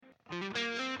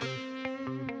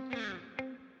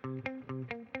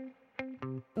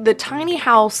the tiny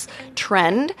house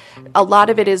trend, a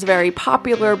lot of it is very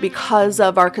popular because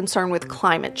of our concern with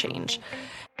climate change.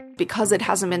 Because it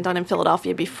hasn't been done in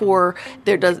Philadelphia before,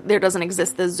 there doesn't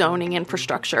exist the zoning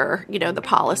infrastructure, the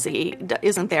policy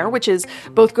isn't there, which is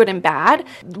both good and bad.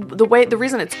 The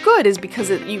reason it's good is because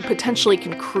you potentially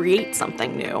can create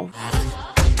something new.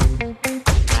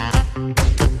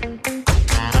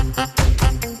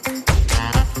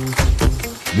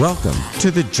 Welcome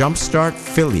to the Jumpstart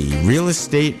Philly Real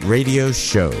Estate Radio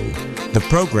Show, the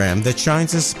program that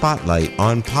shines a spotlight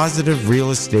on positive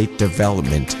real estate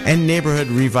development and neighborhood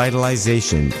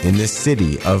revitalization in the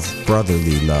city of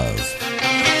brotherly love.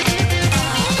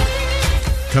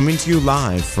 Coming to you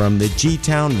live from the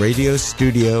G-Town Radio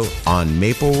Studio on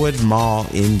Maplewood Mall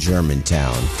in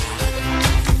Germantown.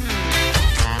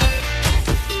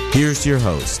 Here's your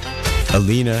host,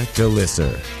 Alina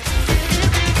Delisser.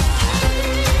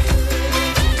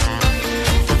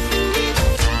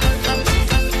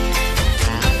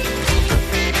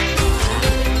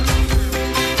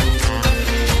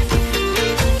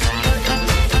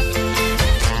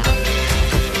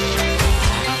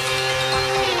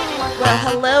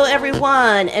 Hello,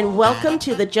 everyone, and welcome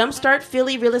to the Jumpstart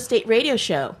Philly Real Estate Radio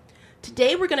Show.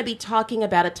 Today, we're going to be talking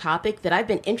about a topic that I've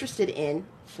been interested in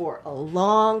for a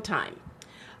long time.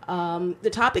 The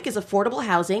topic is affordable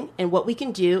housing and what we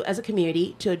can do as a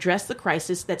community to address the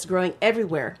crisis that's growing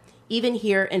everywhere, even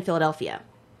here in Philadelphia.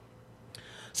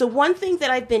 So one thing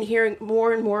that I've been hearing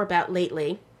more and more about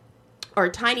lately are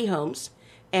tiny homes,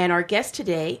 and our guest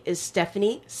today is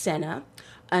Stephanie Sena,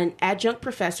 an adjunct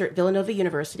professor at Villanova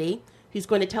University, who's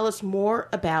going to tell us more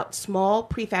about small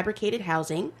prefabricated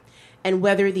housing and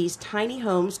whether these tiny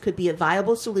homes could be a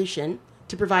viable solution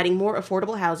to providing more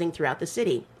affordable housing throughout the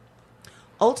city.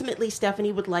 Ultimately,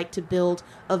 Stephanie would like to build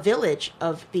a village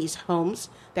of these homes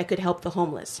that could help the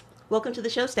homeless. Welcome to the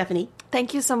show, Stephanie.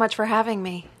 Thank you so much for having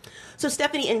me. So,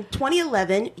 Stephanie, in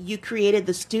 2011, you created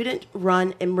the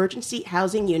Student-Run Emergency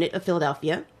Housing Unit of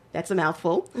Philadelphia. That's a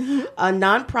mouthful. Mm-hmm. A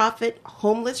nonprofit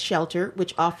homeless shelter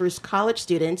which offers college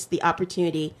students the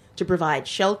opportunity to provide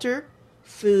shelter,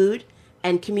 food,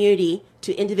 and community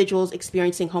to individuals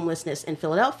experiencing homelessness in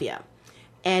Philadelphia.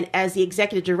 And as the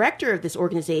executive director of this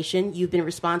organization, you've been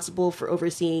responsible for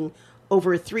overseeing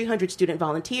over 300 student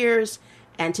volunteers.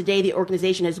 And today the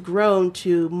organization has grown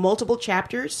to multiple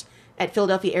chapters at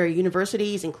Philadelphia area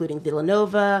universities, including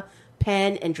Villanova,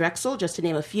 Penn, and Drexel, just to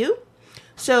name a few.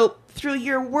 So through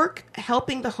your work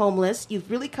helping the homeless, you've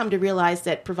really come to realize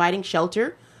that providing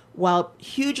shelter, while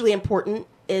hugely important,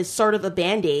 is sort of a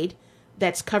Band-Aid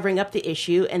that's covering up the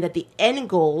issue, and that the end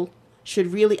goal should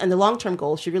really, and the long-term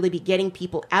goal should really be getting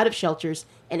people out of shelters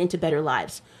and into better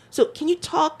lives. So can you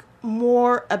talk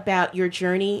more about your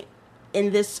journey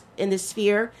in this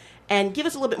sphere and give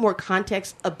us a little bit more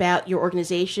context about your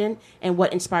organization and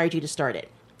what inspired you to start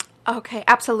it? Okay,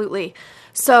 absolutely.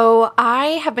 So I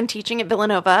have been teaching at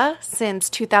Villanova since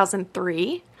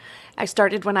 2003. I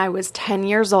started when I was 10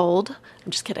 years old. I'm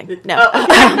just kidding. No,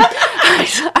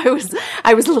 I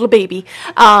was a little baby.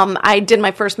 I did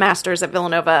my first master's at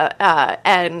Villanova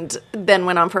and then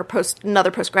went on for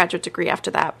another postgraduate degree after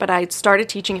that. But I started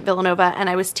teaching at Villanova, and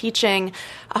I was teaching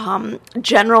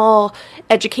general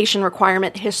education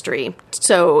requirement history.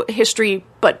 So history,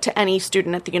 but to any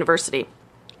student at the university.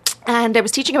 And I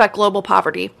was teaching about global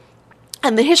poverty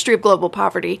and the history of global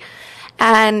poverty.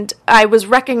 And I was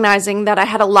recognizing that I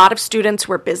had a lot of students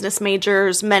who were business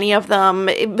majors, many of them.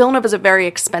 Villanova is a very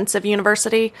expensive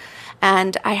university.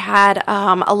 And I had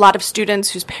a lot of students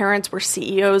whose parents were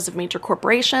CEOs of major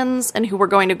corporations and who were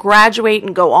going to graduate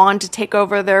and go on to take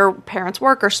over their parents'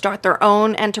 work or start their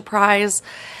own enterprise.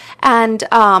 And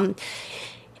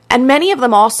many of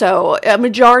them also, a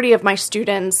majority of my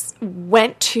students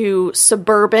went to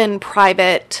suburban,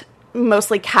 private,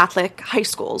 mostly Catholic high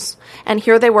schools. And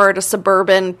here they were at a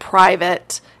suburban,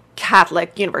 private,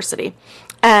 Catholic university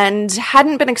and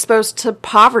hadn't been exposed to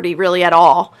poverty really at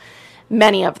all,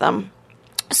 many of them.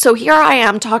 So here I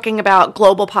am talking about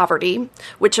global poverty,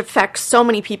 which affects so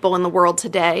many people in the world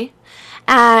today.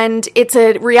 And it's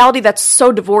a reality that's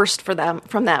so divorced from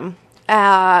them.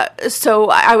 So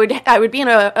I would be in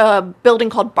a building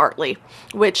called Bartley,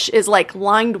 which is like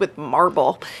lined with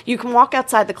marble. You can walk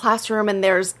outside the classroom and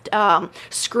there's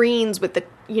screens with the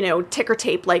ticker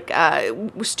tape, like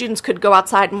students could go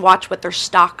outside and watch what their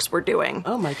stocks were doing.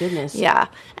 Oh my goodness. Yeah.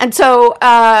 And so,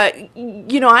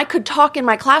 I could talk in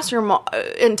my classroom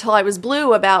until I was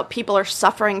blue about people are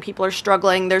suffering, people are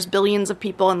struggling. There's billions of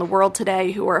people in the world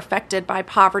today who are affected by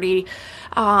poverty,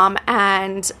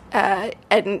 and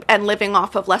living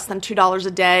off of less than $2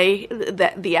 a day,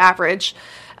 the average.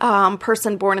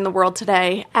 person born in the world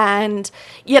today. And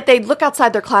yet they'd look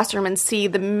outside their classroom and see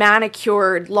the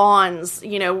manicured lawns,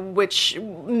 which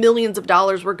millions of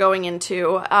dollars were going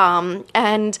into.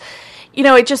 And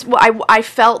I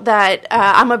felt that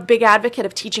I'm a big advocate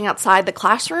of teaching outside the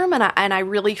classroom, and I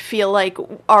really feel like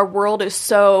our world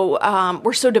is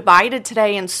we're so divided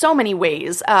today in so many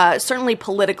ways. Certainly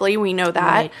politically, we know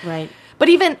that. Right. But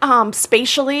even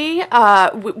spatially,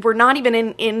 we're not even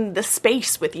in the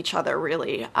space with each other,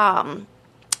 really.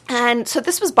 And so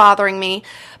this was bothering me.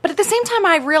 But at the same time,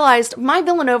 I realized my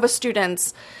Villanova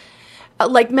students,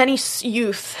 like many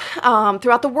youth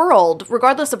throughout the world,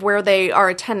 regardless of where they are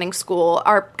attending school,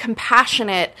 are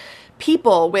compassionate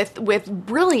people with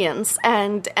brilliance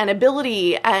and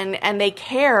ability, and they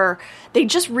care. They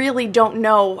just really don't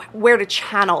know where to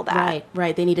channel that.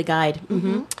 Right. They need a guide.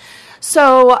 Mm-hmm.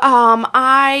 So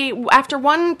after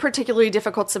one particularly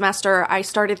difficult semester, I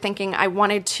started thinking I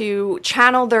wanted to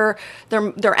channel their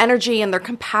energy and their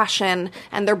compassion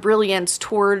and their brilliance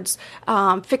towards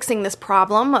fixing this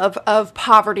problem of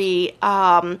poverty.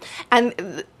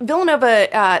 And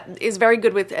Villanova is very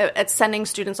good at sending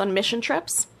students on mission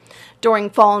trips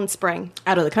during fall and spring.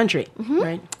 Out of the country,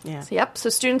 right? Yeah. So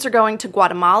students are going to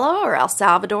Guatemala or El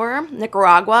Salvador,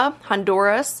 Nicaragua,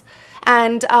 Honduras,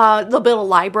 and they'll build a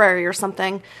library or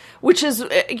something, which is,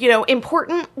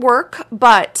 important work,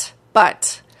 but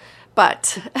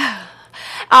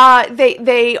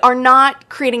they are not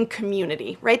creating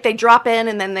community, right? They drop in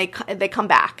and then they come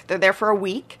back. They're there for a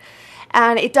week.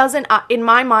 And it doesn't, in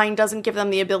my mind, doesn't give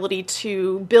them the ability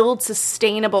to build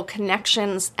sustainable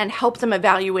connections and help them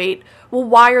evaluate, well,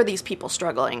 why are these people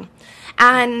struggling?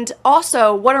 And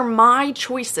also, what are my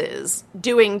choices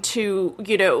doing to,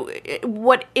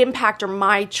 what impact are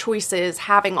my choices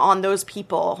having on those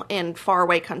people in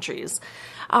faraway countries?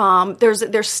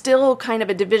 There's still kind of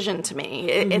a division to me.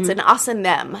 It's an us and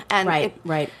them. And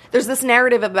right. There's this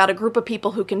narrative about a group of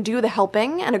people who can do the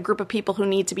helping and a group of people who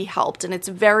need to be helped. And it's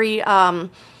very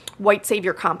white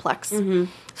savior complex.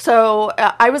 Mm-hmm. So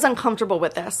I was uncomfortable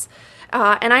with this.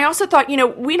 And I also thought,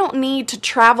 we don't need to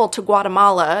travel to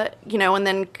Guatemala, and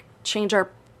then change our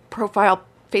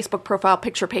Facebook profile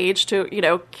picture page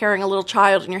to, carrying a little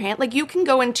child in your hand. Like, you can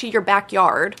go into your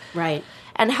backyard. Right.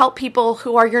 And help people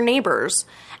who are your neighbors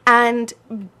and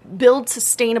build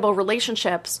sustainable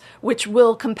relationships, which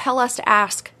will compel us to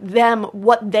ask them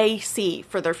what they see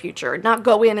for their future. Not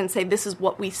go in and say, this is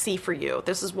what we see for you.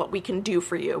 This is what we can do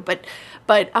for you.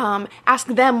 But ask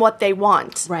them what they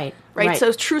want. Right.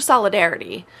 So true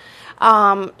solidarity.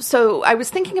 So I was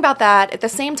thinking about that. At the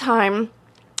same time,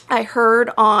 I heard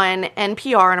on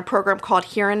NPR in a program called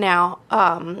Here and Now,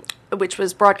 which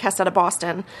was broadcast out of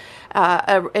Boston,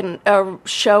 a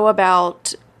show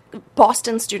about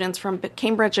Boston students from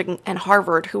Cambridge and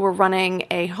Harvard who were running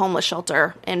a homeless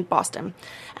shelter in Boston.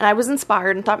 And I was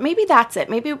inspired and thought, maybe that's it.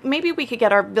 Maybe we could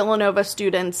get our Villanova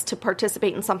students to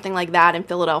participate in something like that in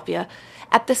Philadelphia.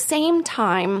 At the same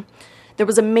time, there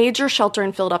was a major shelter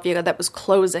in Philadelphia that was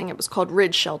closing. It was called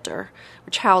Ridge Shelter,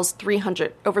 which housed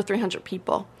over 300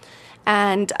 people.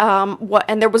 And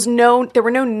there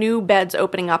were no new beds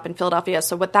opening up in Philadelphia.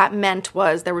 So what that meant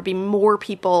was there would be more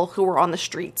people who were on the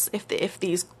streets if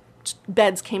these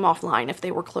beds came offline, if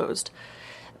they were closed.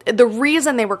 The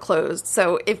reason they were closed.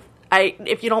 So if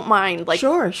you don't mind, like,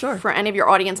 sure, for any of your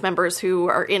audience members who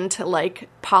are into like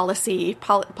policy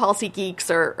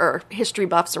geeks or history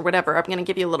buffs or whatever, I'm going to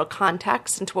give you a little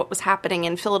context into what was happening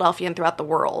in Philadelphia and throughout the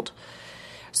world.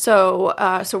 So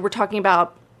we're talking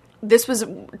about. This was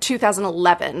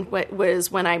 2011, was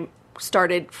when I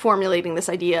started formulating this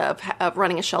idea of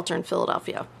running a shelter in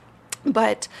Philadelphia.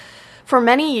 But for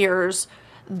many years,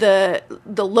 the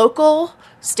local,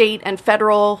 state, and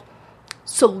federal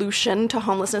solution to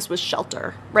homelessness was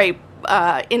shelter, right?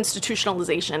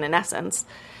 Institutionalization, in essence.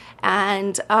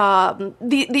 And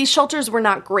these shelters were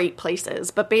not great places,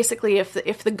 but basically,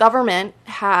 if the government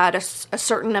had a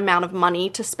certain amount of money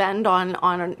to spend on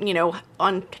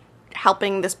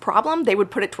helping this problem, they would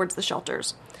put it towards the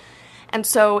shelters. And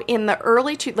so in the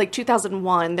early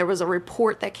 2001, there was a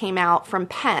report that came out from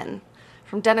Penn,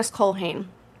 from Dennis Colhane.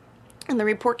 And the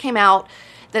report came out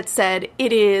that said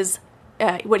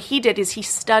what he did is he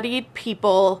studied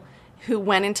people who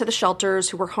went into the shelters,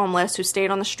 who were homeless, who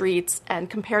stayed on the streets, and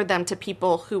compared them to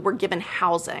people who were given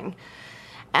housing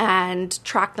and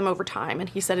tracked them over time. And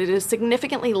he said it is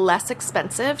significantly less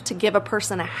expensive to give a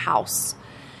person a house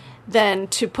than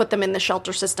to put them in the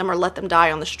shelter system or let them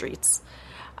die on the streets.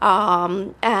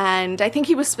 And I think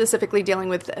he was specifically dealing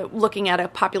with looking at a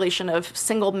population of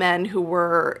single men who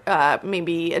were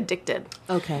maybe addicted.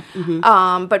 Okay.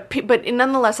 But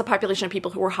nonetheless, a population of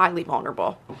people who were highly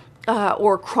vulnerable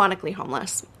or chronically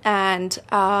homeless. And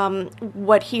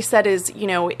what he said is,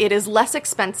 it is less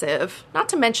expensive, not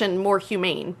to mention more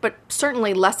humane, but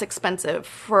certainly less expensive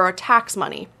for our tax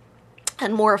money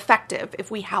and more effective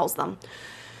if we house them,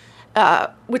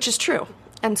 which is true.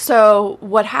 And so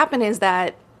what happened is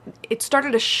that it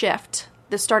started a shift.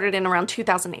 This started in around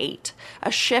 2008,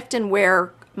 a shift in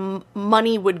where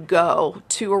money would go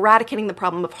to eradicating the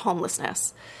problem of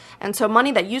homelessness. And so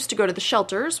money that used to go to the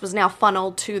shelters was now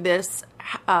funneled to this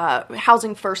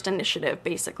Housing First initiative,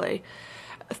 basically,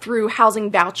 through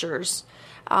housing vouchers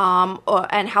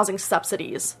and housing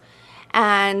subsidies.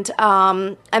 And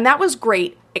that was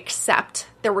great, except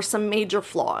there were some major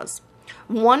flaws.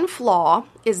 One flaw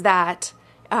is that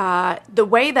the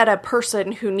way that a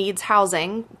person who needs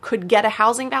housing could get a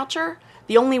housing voucher,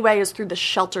 the only way is through the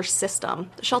shelter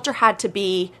system. The shelter had to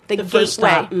be the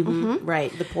gateway.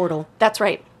 Right, the portal. That's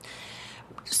right.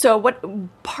 So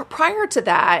prior to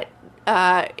that,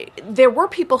 there were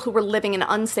people who were living in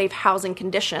unsafe housing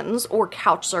conditions or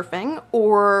couch surfing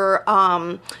or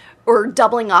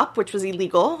doubling up, which was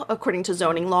illegal according to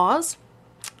zoning laws.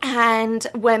 And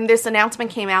when this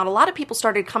announcement came out, a lot of people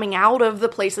started coming out of the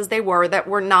places they were that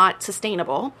were not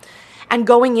sustainable and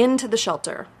going into the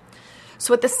shelter.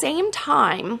 So at the same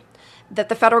time that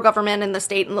the federal government and the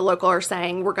state and the local are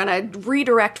saying we're going to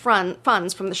redirect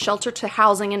funds from the shelter to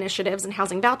housing initiatives and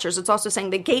housing vouchers, it's also saying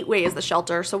the gateway is the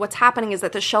shelter. So what's happening is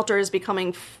that the shelter is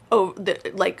becoming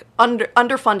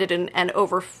underfunded and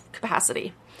over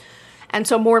capacity. And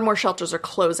so more and more shelters are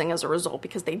closing as a result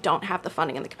because they don't have the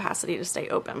funding and the capacity to stay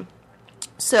open.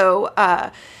 So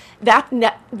that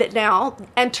now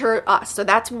enter us. So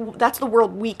that's the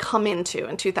world we come into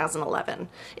in 2011,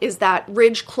 is that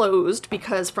Ridge closed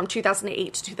because from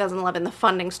 2008 to 2011, the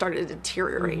funding started to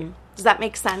deteriorate. Mm-hmm. Does that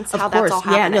make sense? Of how course. That's all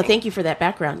happening? Yeah, no, thank you for that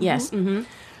background. Yes. Mm-hmm.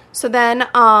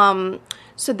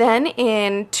 So then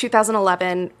in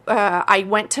 2011, I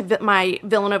went to my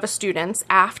Villanova students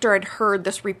after I'd heard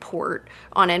this report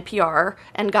on NPR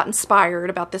and got inspired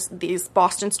about these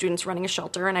Boston students running a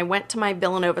shelter. And I went to my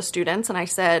Villanova students and I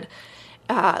said,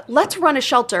 let's run a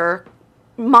shelter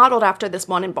modeled after this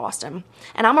one in Boston.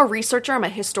 And I'm a researcher, I'm a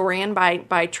historian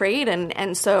by trade,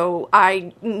 and so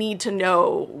I need to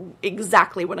know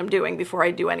exactly what I'm doing before I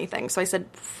do anything. So I said,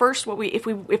 first, if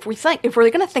we're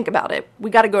going to think about it, we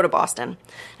got to go to Boston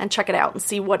and check it out and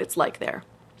see what it's like there.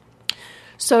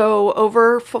 So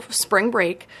over spring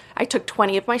break, I took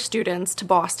 20 of my students to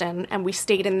Boston, and we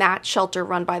stayed in that shelter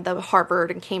run by the Harvard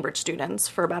and Cambridge students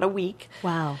for about a week.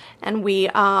 Wow. And we,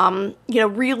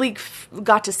 really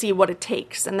got to see what it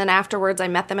takes. And then afterwards, I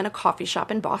met them in a coffee shop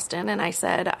in Boston, and I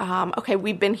said, okay,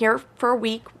 we've been here for a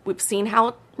week. We've seen how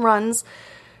it runs.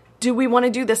 Do we want to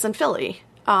do this in Philly?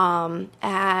 And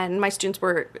my students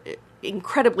were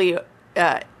incredibly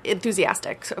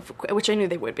enthusiastic, which I knew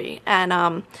they would be.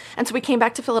 And so we came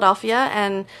back to Philadelphia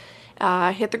and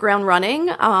hit the ground running.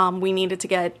 We needed to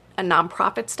get a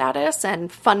nonprofit status and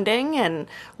funding and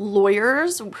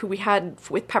lawyers who we had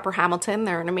with Pepper Hamilton.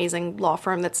 They're an amazing law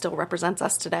firm that still represents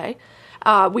us today.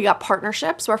 We got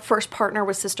partnerships. Our first partner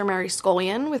was Sister Mary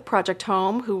Scullion with Project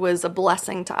Home, who was a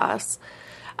blessing to us.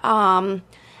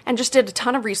 And just did a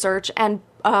ton of research. And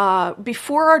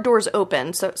before our doors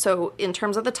opened, so in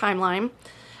terms of the timeline,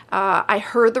 I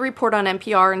heard the report on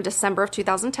NPR in December of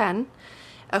 2010.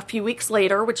 A few weeks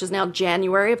later, which is now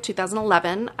January of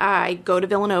 2011, I go to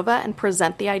Villanova and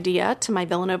present the idea to my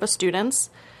Villanova students.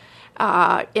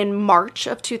 In March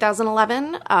of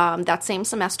 2011, that same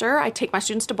semester, I take my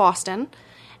students to Boston.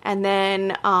 And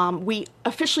then we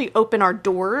officially open our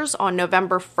doors on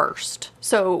November 1st.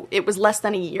 So it was less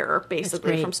than a year,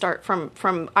 basically,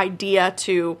 from idea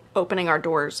to opening our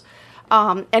doors.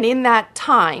 And in that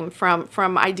time,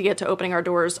 from idea to opening our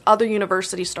doors, other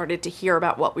universities started to hear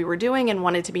about what we were doing and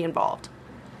wanted to be involved.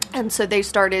 And so they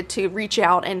started to reach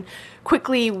out, and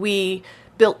quickly we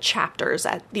built chapters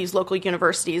at these local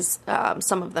universities.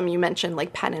 Some of them you mentioned,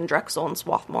 like Penn and Drexel and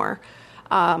Swarthmore.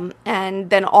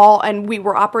 And we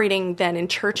were operating then in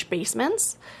church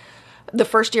basements. The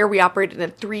first year we operated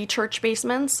in 3 church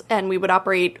basements, and we would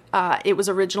operate, it was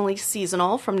originally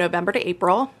seasonal from November to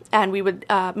April, and we would,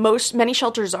 many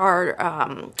shelters are,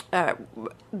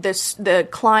 the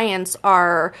clients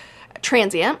are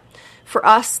transient. For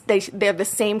us, they have the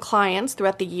same clients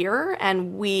throughout the year,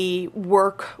 and we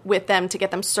work with them to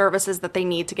get them services that they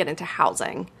need to get into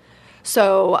housing.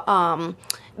 So,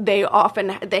 they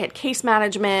had case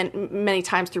management many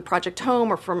times through Project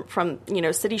Home or from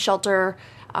City Shelter.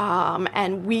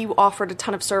 And we offered a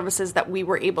ton of services that we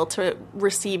were able to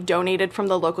receive donated from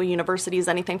the local universities,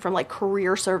 anything from like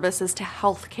career services to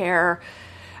healthcare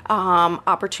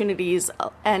opportunities.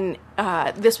 And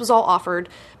this was all offered.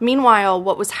 Meanwhile,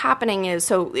 what was happening is,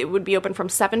 so it would be open from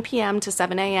 7 p.m. to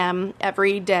 7 a.m.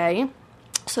 every day.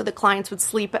 So the clients would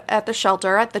sleep at the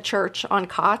shelter, at the church on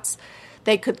cots.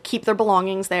 They could keep their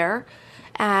belongings there.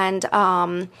 And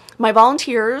my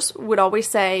volunteers would always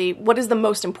say, what is the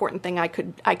most important thing I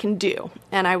can do?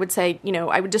 And I would say,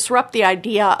 I would disrupt the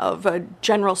idea of a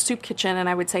general soup kitchen, and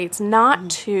I would say it's not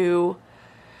to,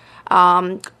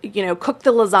 cook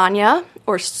the lasagna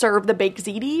or serve the baked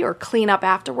ziti or clean up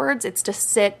afterwards. It's to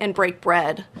sit and break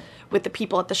bread with the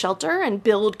people at the shelter and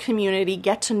build community,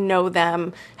 get to know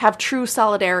them, have true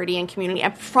solidarity and community.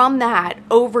 And from that,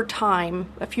 over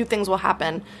time, a few things will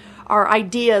happen. Our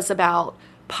ideas about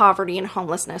poverty and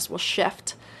homelessness will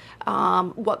shift.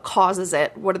 What causes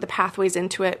it? What are the pathways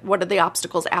into it? What are the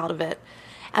obstacles out of it?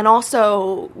 And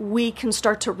also, we can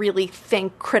start to really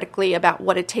think critically about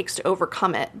what it takes to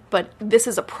overcome it. But this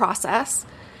is a process,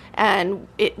 and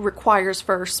it requires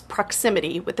first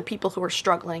proximity with the people who are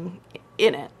struggling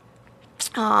in it.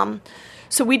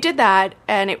 So we did that,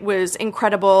 and it was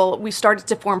incredible. We started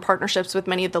to form partnerships with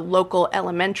many of the local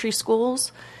elementary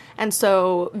schools. And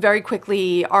so very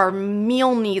quickly, our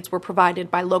meal needs were provided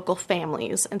by local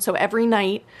families. And so every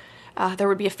night, there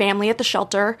would be a family at the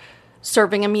shelter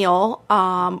serving a meal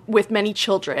with many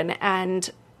children. And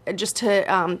just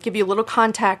to give you a little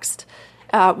context,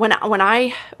 when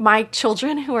my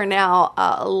children, who are now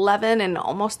 11 and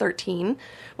almost 13,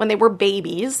 when they were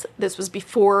babies, this was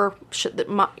before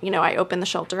I opened the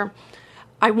shelter,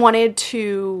 I wanted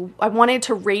to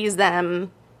raise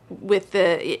them with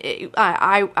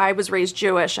I was raised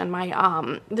Jewish, and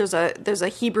my there's a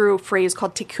Hebrew phrase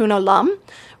called tikkun olam,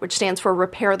 which stands for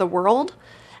repair the world,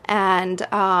 and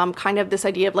kind of this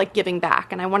idea of like giving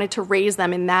back. And I wanted to raise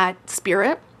them in that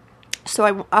spirit.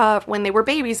 So when they were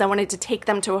babies, I wanted to take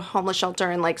them to a homeless shelter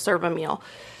and like serve a meal.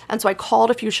 And so I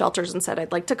called a few shelters and said,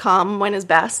 I'd like to come. When is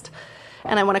best?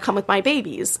 And I want to come with my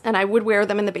babies. And I would wear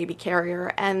them in the baby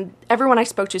carrier. And everyone I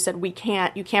spoke to said,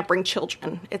 you can't bring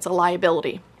children. It's a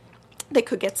liability. They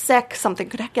could get sick. Something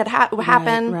could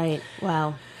happen. Right.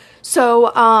 Wow.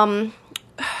 So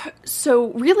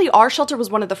really our shelter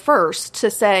was one of the first to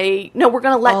say, no, we're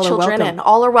going to let children in.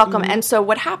 All are welcome. Mm-hmm. And so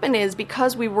what happened is,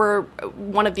 because we were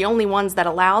one of the only ones that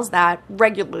allows that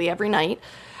regularly every night,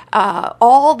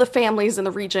 all the families in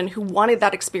the region who wanted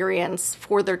that experience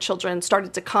for their children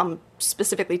started to come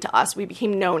specifically to us. We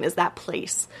became known as that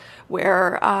place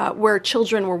where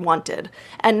children were wanted,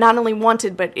 and not only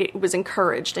wanted, but it was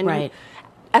encouraged. And right.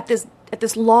 At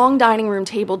this long dining room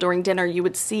table during dinner, you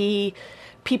would see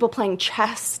people playing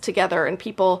chess together and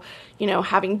people,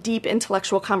 having deep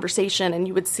intellectual conversation. And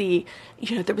you would see,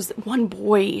 there was one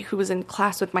boy who was in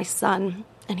class with my son,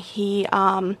 and he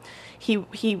I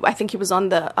think he was on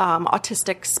the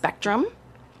autistic spectrum.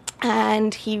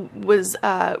 And he was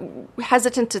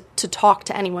hesitant to talk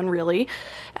to anyone, really.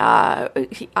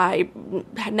 I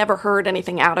had never heard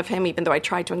anything out of him, even though I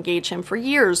tried to engage him for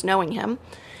years, knowing him.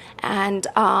 And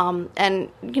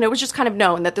it was just kind of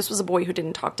known that this was a boy who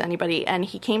didn't talk to anybody. And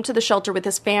he came to the shelter with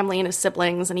his family and his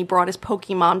siblings, and he brought his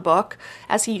Pokemon book,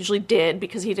 as he usually did,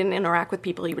 because he didn't interact with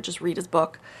people. He would just read his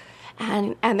book.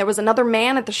 And there was another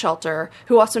man at the shelter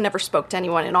who also never spoke to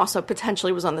anyone and also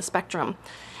potentially was on the spectrum.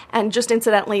 And just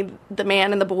incidentally, the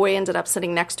man and the boy ended up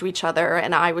sitting next to each other,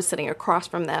 and I was sitting across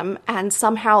from them. And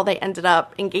somehow they ended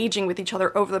up engaging with each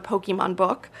other over the Pokemon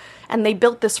book. And they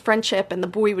built this friendship, and the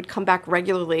boy would come back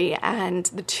regularly. And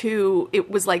the two,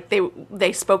 it was like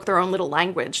they spoke their own little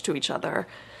language to each other.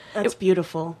 That's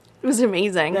beautiful. It was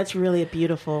amazing. That's really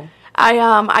beautiful.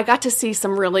 I got to see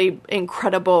some really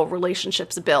incredible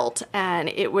relationships built, and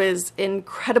it was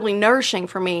incredibly nourishing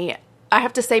for me. I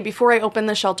have to say, before I opened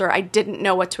the shelter, I didn't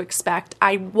know what to expect.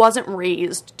 I wasn't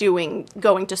raised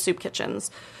going to soup kitchens.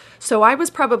 So I was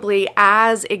probably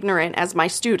as ignorant as my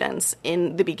students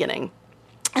in the beginning.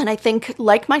 And I think,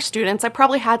 like my students, I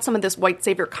probably had some of this white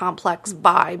savior complex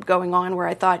vibe going on, where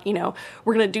I thought,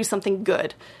 we're going to do something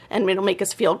good and it'll make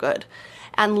us feel good.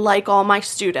 And like all my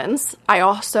students, I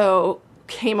also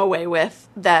came away with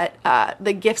that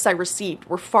the gifts I received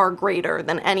were far greater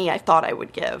than any I thought I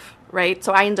would give, right?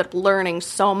 So I ended up learning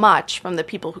so much from the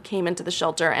people who came into the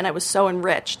shelter, and I was so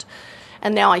enriched.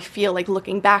 And now I feel like,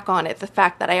 looking back on it, the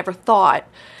fact that I ever thought,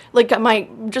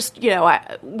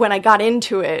 when I got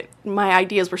into it, my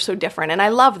ideas were so different. And I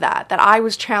love that I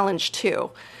was challenged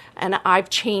too. And I've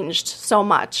changed so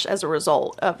much as a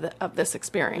result of this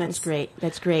experience.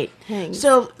 That's great. Thanks.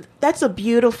 So that's a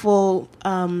beautiful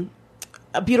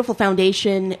a beautiful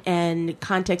foundation and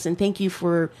context, and thank you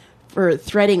for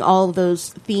threading all of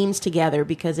those themes together,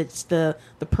 because it's the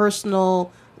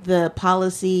personal, the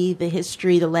policy, the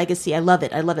history, the legacy. I love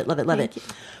it. I love it, love it, love it.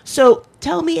 So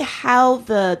tell me how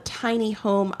the tiny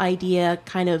home idea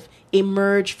kind of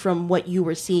emerged from what you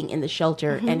were seeing in the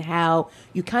shelter, and how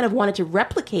you kind of wanted to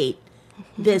replicate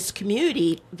this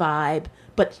community vibe,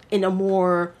 but in a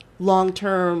more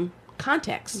long-term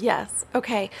context. Yes.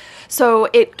 Okay. So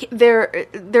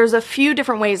there's a few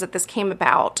different ways that this came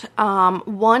about.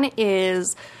 One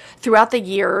is throughout the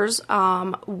years,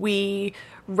 we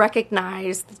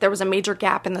recognized that there was a major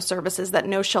gap in the services, that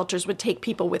no shelters would take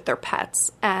people with their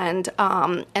pets. And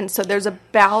so there's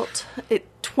about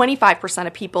 25%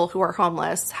 of people who are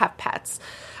homeless have pets.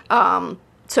 And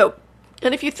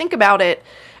if you think about it,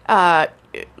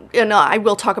 and I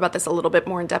will talk about this a little bit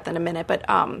more in depth in a minute, but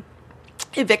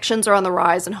evictions are on the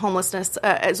rise, and homelessness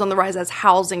is on the rise as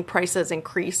housing prices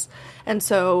increase. And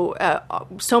so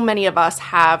so many of us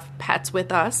have pets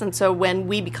with us. And so when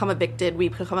we become evicted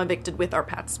with our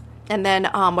pets. And then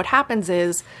what happens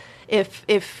is if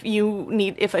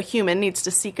a human needs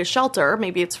to seek a shelter,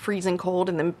 maybe it's freezing cold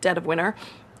in the dead of winter,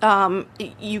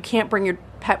 you can't bring your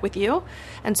pet with you.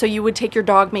 And so you would take your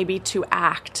dog maybe to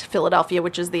ACT Philadelphia,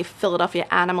 which is the Philadelphia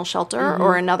Animal Shelter,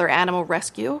 or another animal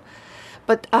rescue.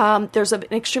 But there's an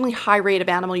extremely high rate of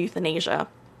animal euthanasia.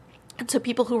 And so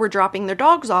people who were dropping their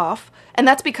dogs off, and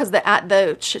that's because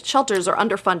the shelters are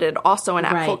underfunded also and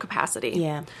at full capacity.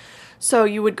 Yeah. So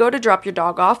you would go to drop your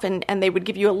dog off, and they would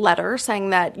give you a letter saying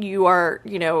that you are,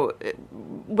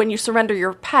 when you surrender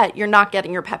your pet, you're not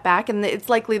getting your pet back, and it's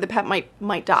likely the pet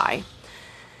might die.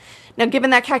 Now, given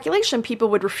that calculation, people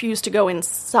would refuse to go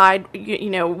inside,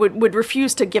 would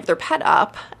refuse to give their pet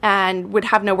up, and would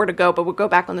have nowhere to go, but would go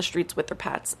back on the streets with their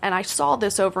pets. And I saw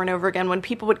this over and over again. When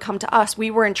people would come to us, we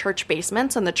were in church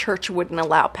basements, and the church wouldn't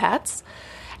allow pets.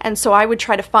 And so I would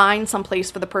try to find some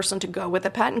place for the person to go with a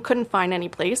pet, and couldn't find any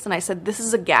place. And I said, this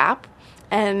is a gap.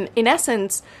 And in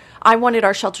essence, I wanted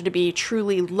our shelter to be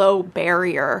truly low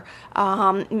barrier,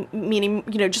 meaning,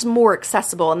 just more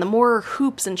accessible. And the more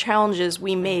hoops and challenges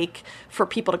we make for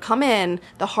people to come in,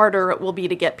 the harder it will be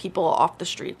to get people off the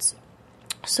streets.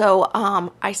 So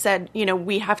I said,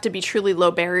 we have to be truly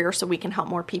low barrier so we can help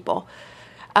more people.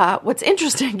 What's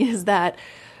interesting is that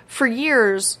for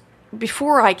years,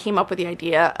 before I came up with the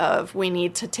idea of we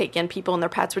need to take in people and their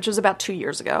pets, which was about 2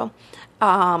 years ago,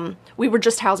 we were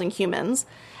just housing humans.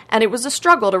 And it was a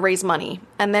struggle to raise money.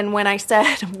 And then when I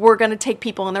said, we're going to take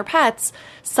people and their pets,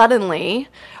 suddenly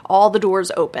all the doors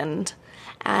opened.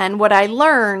 And what I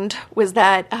learned was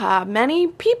that many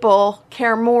people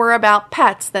care more about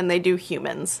pets than they do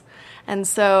humans. And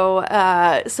so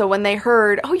when they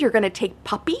heard, oh, you're going to take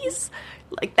puppies?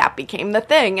 Like, that became the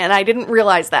thing. And I didn't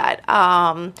realize that.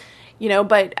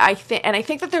 But I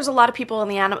think that there's a lot of people in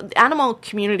the animal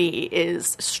community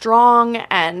is strong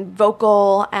and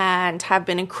vocal and have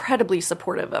been incredibly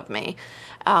supportive of me.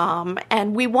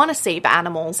 And we want to save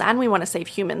animals and we want to save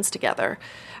humans together.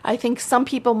 I think some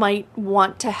people might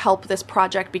want to help this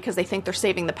project because they think they're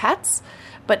saving the pets,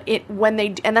 but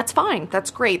and that's fine.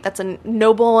 That's great. That's a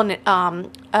noble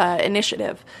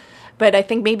initiative. But I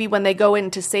think maybe when they go in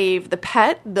to save the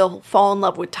pet, they'll fall in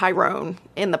love with Tyrone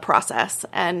in the process.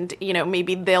 And,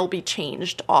 maybe they'll be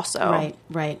changed also.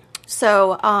 Right.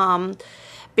 So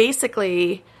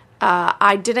basically,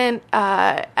 I didn't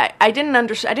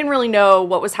really know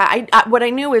what was what I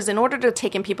knew is in order to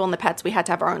take in people and the pets, we had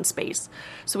to have our own space.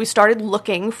 So we started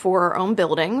looking for our own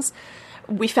buildings.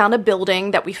 We found a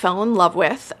building that we fell in love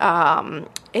with, and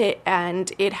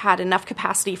it had enough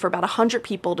capacity for about 100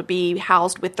 people to be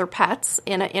housed with their pets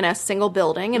in a single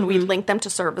building, and we linked them to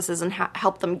services and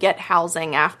helped them get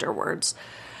housing afterwards.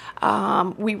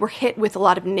 We were hit with a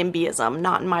lot of NIMBYism,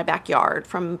 not in my backyard,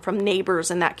 from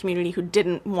neighbors in that community who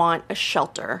didn't want a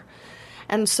shelter.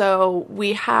 And so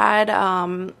we had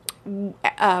an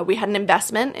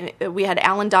investment. We had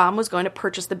Alan Dom was going to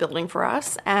purchase the building for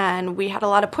us, and we had a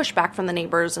lot of pushback from the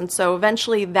neighbors. And so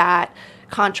eventually that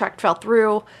contract fell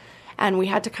through, and we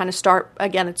had to kind of start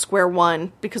again at square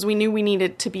one because we knew we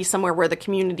needed to be somewhere where the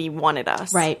community wanted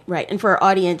us. Right. And for our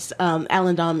audience,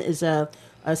 Alan Dom is a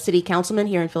city councilman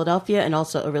here in Philadelphia and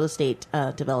also a real estate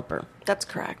developer. That's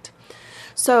correct.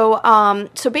 So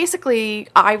basically,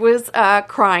 I was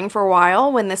crying for a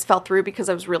while when this fell through because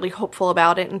I was really hopeful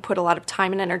about it and put a lot of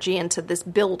time and energy into this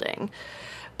building.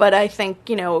 But I think,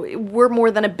 we're more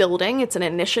than a building. It's an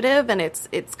initiative, and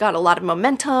it's got a lot of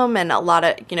momentum and a lot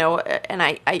of, and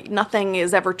I nothing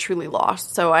is ever truly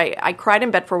lost. So I cried in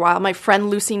bed for a while. My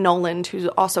friend Lucy Noland, who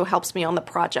also helps me on the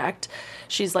project,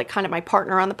 she's like kind of my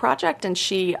partner on the project, and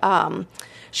she's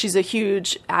a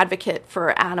huge advocate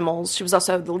for animals. She was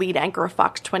also the lead anchor of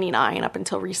Fox 29 up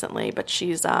until recently, but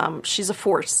she's a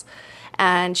force.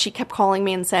 And she kept calling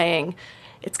me and saying,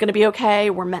 it's going to be okay.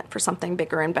 We're meant for something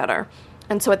bigger and better.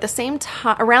 And so at the same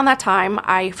time, around that time,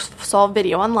 I saw a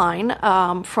video online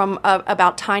from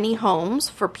about tiny homes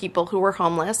for people who were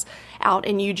homeless out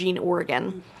in Eugene,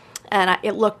 Oregon. And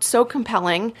it looked so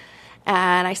compelling.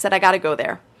 And I said, I got to go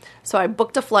there. So I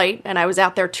booked a flight, and I was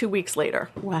out there 2 weeks later.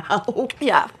 Wow.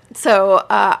 Yeah. So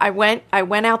I went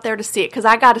out there to see it because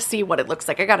I got to see what it looks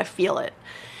like. I got to feel it.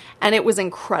 And it was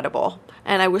incredible.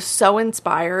 And I was so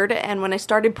inspired. And when I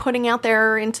started putting out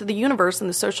there into the universe in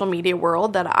the social media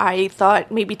world that I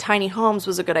thought maybe tiny homes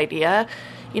was a good idea,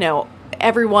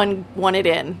 everyone wanted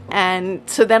in. And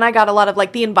so then I got a lot of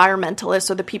like the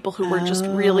environmentalists or the people who were just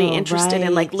really interested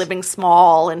in like living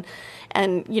small and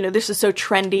this is so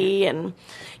trendy. And,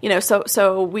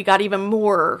 so we got even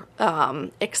more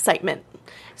excitement.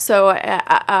 So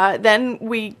then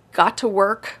we got to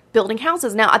work building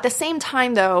houses. Now, at the same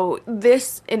time, though,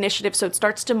 this initiative, so it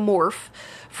starts to morph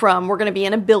from we're going to be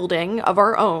in a building of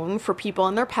our own for people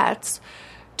and their pets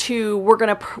to we're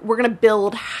going to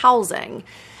build housing.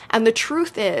 And the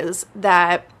truth is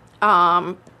that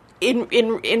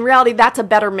in reality, that's a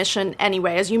better mission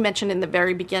anyway. As you mentioned in the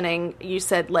very beginning, you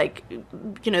said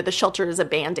the shelter is a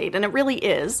Band-Aid, and it really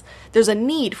is. There's a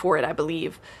need for it, I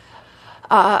believe.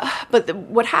 But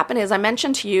what happened is I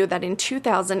mentioned to you that in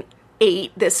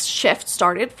 2008, this shift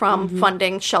started from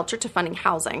funding shelter to funding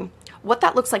housing. What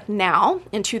that looks like now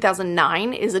in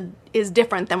 2009 is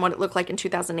different than what it looked like in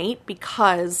 2008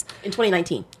 because... In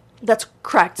 2019. That's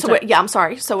correct. So, I'm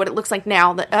sorry. So what it looks like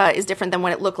now is different than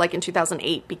what it looked like in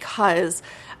 2008 because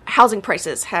housing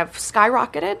prices have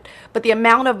skyrocketed, but the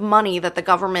amount of money that the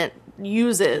government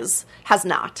uses has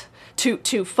not.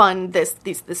 To fund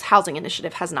this housing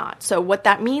initiative has not. So what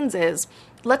that means is,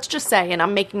 let's just say, and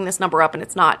I'm making this number up and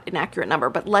it's not an accurate number,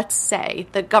 but let's say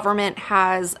the government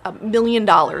has $1 million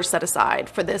set aside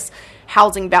for this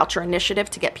housing voucher initiative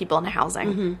to get people into housing.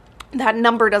 Mm-hmm. That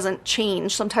number doesn't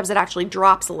change. Sometimes it actually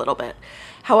drops a little bit.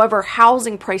 However,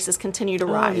 housing prices continue to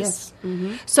rise. Yes.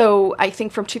 Mm-hmm. So I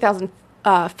think from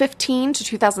 2015 to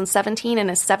 2017, in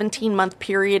a 17-month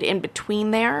period in between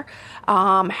there,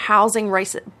 housing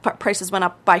prices went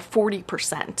up by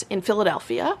 40% in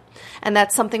Philadelphia. And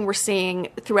that's something we're seeing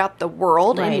throughout the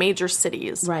world in major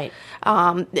cities. Right.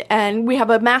 And we have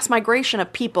a mass migration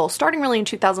of people, starting really in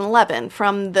 2011,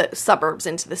 from the suburbs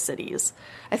into the cities.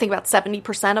 I think about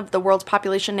 70% of the world's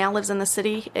population now lives in the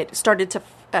city. It started to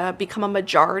become a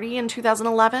majority in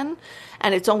 2011,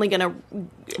 and it's only going to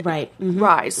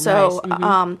rise.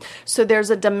 So, so there's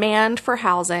a demand for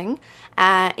housing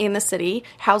in the city.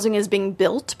 Housing is being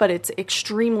built, but it's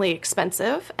extremely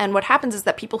expensive. And what happens is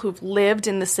that people who've lived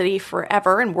in the city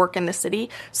forever and work in the city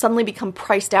suddenly become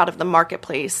priced out of the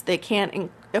marketplace. They can't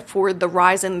afford the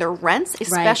rise in their rents,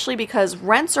 especially because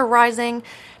rents are rising,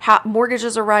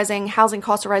 mortgages are rising, housing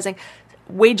costs are rising,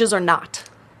 wages are not.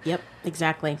 Yep,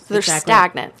 exactly. So they're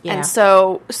stagnant. Yeah. And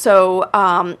so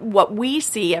what we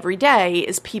see every day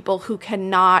is people who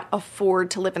cannot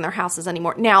afford to live in their houses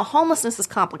anymore. Now, homelessness is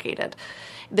complicated.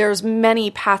 There's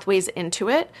many pathways into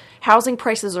it. Housing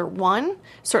prices are one,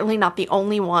 certainly not the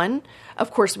only one.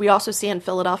 Of course, we also see in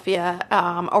Philadelphia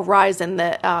a rise in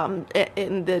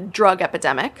the drug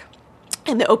epidemic,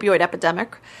 in the opioid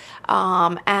epidemic.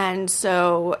 And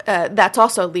so that's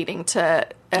also leading to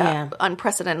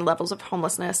unprecedented levels of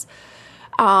homelessness.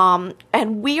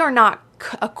 And we are not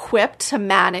equipped to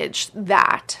manage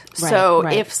that.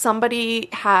 If somebody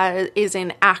is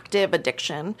in active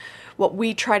addiction, what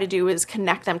we try to do is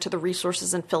connect them to the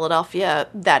resources in Philadelphia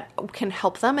that can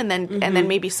help them, and then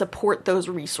maybe support those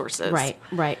resources.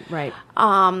 Right.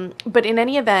 But in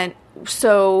any event,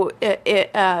 so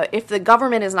if the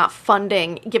government is not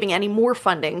giving any more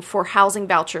funding for housing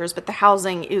vouchers, but the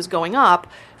housing is going up,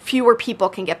 fewer people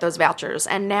can get those vouchers.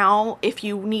 And now, if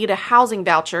you need a housing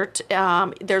voucher,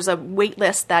 there's a wait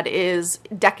list that is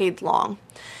decades long.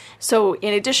 So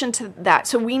in addition to that,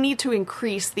 so we need to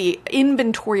increase the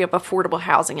inventory of affordable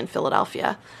housing in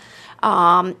Philadelphia.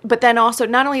 But then also,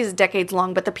 not only is it decades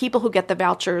long, but the people who get the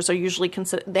vouchers are usually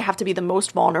they have to be the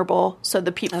most vulnerable. So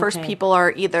the first people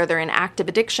are either they're in active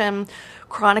addiction,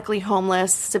 chronically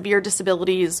homeless, severe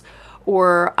disabilities,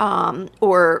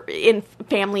 or in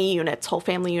family units, whole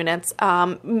family units.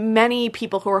 Many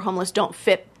people who are homeless don't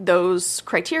fit those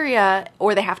criteria,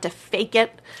 or they have to fake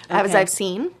it, as I've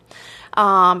seen.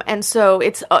 And so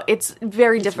it's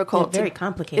very difficult. Very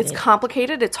complicated. It's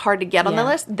complicated. It's hard to get on the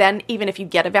list. Then even if you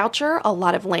get a voucher, a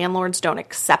lot of landlords don't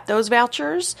accept those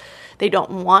vouchers. They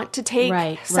don't want to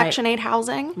take Section 8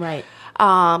 housing. Right.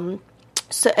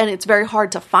 So, and it's very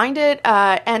hard to find it.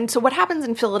 And so what happens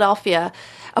in Philadelphia,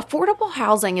 affordable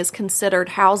housing is considered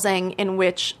housing in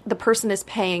which the person is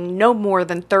paying no more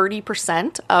than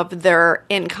 30% of their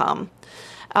income.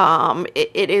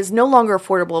 It is no longer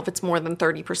affordable if it's more than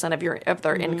 30% of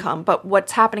their income. But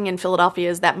what's happening in Philadelphia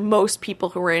is that most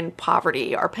people who are in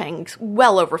poverty are paying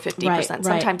well over 50%,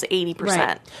 sometimes 80%.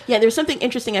 Right. Yeah, there's something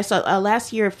interesting I saw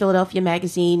last year. Philadelphia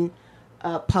Magazine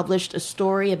published a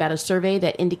story about a survey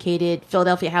that indicated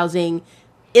Philadelphia housing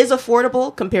is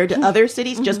affordable compared to other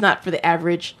cities, just not for the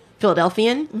average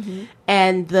Philadelphian.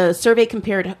 And the survey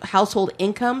compared household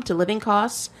income to living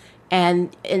costs.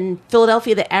 And in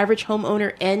Philadelphia, the average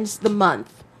homeowner ends the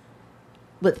month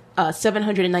with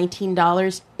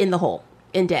 $719 in the hole,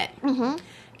 in debt.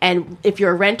 And if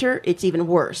you're a renter, it's even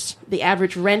worse. The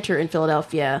average renter in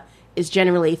Philadelphia is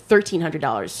generally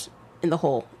 $1,300 in the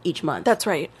hole each month. That's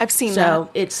right. I've seen that. So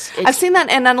it's I've seen that,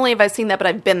 and not only have I seen that, but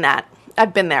I've been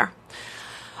there.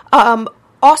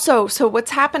 Also, so what's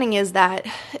happening is that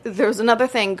there's another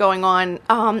thing going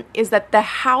on, is that the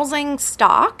housing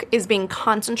stock is being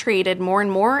concentrated more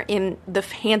and more in the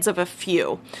hands of a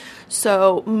few.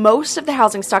 So most of the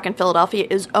housing stock in Philadelphia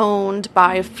is owned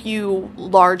by a few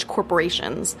large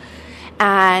corporations,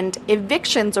 and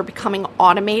evictions are becoming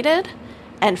automated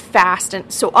and fast.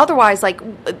 And so otherwise, like,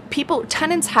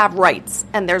 tenants have rights,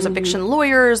 and there's eviction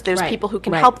lawyers, there's people who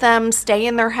can help them stay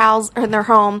in their house or in their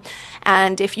home.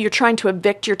 And if you're trying to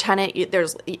evict your tenant,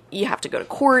 you have to go to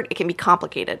court. It can be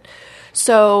complicated.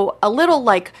 So a little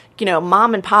like,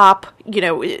 mom and pop,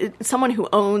 someone who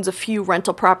owns a few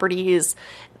rental properties,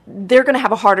 they're going to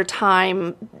have a harder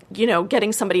time,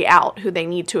 getting somebody out who they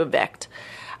need to evict.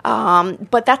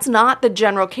 But that's not the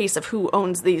general case of who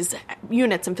owns these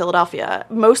units in Philadelphia.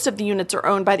 Most of the units are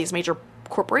owned by these major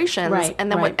corporations,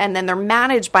 and then they're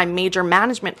managed by major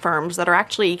management firms that are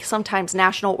actually sometimes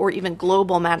national or even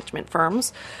global management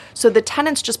firms. So the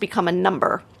tenants just become a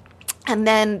number. And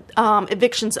then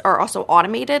evictions are also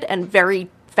automated and very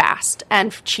fast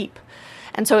and cheap.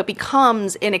 And so it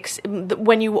becomes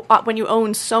when you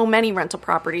own so many rental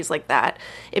properties like that,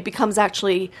 it becomes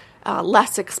actually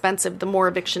less expensive the more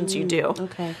evictions you do.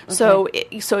 Okay. So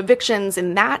evictions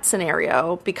in that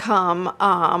scenario become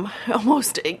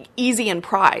almost easy and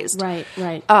prized. Right.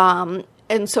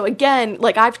 And so again,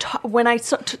 like when I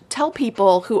tell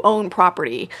people who own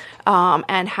property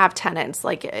and have tenants,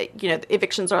 like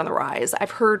evictions are on the rise.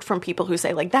 I've heard from people who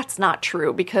say, like, that's not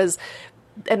true because.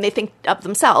 And they think of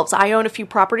themselves, I own a few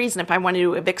properties, and if I wanted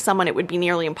to evict someone, it would be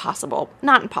nearly impossible.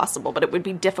 Not impossible, but it would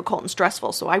be difficult and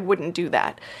stressful, so I wouldn't do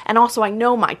that. And also, I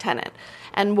know my tenant.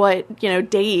 And what,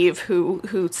 Dave,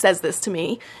 who says this to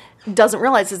me, doesn't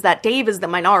realize is that Dave is the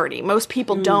minority. Most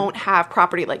people don't have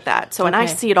property like that. So, and I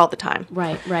see it all the time.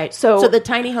 Right. So the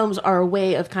tiny homes are a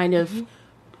way of kind of,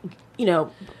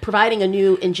 providing a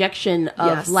new injection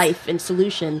of life and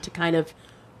solution to kind of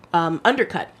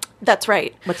undercut. That's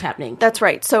right. What's happening? That's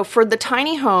right. So for the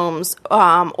tiny homes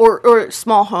or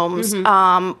small homes,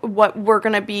 what we're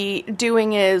going to be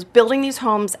doing is building these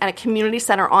homes at a community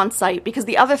center on site. Because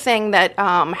the other thing that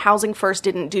Housing First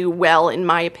didn't do well, in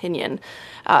my opinion,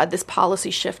 this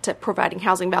policy shift to providing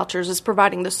housing vouchers, is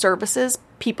providing the services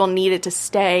people needed to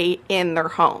stay in their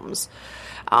homes.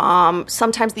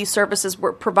 Sometimes these services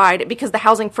were provided because the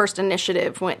Housing First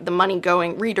initiative, when the money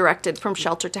going redirected from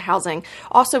shelter to housing,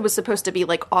 also was supposed to be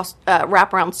like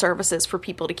wraparound services for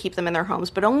people to keep them in their homes,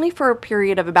 but only for a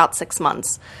period of about 6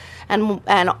 months, and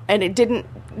it didn't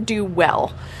do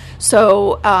well.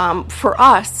 So for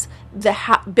us, the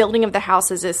building of the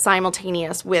houses is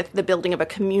simultaneous with the building of a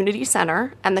community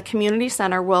center, and the community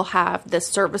center will have the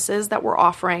services that we're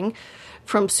offering.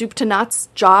 From soup to nuts,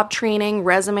 job training,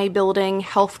 resume building,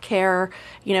 healthcare,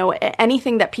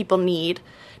 anything that people need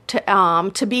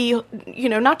to be,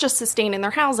 not just sustain in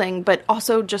their housing, but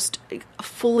also just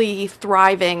fully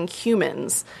thriving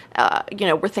humans.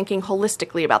 We're thinking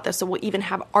holistically about this. So we'll even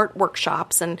have art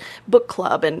workshops and book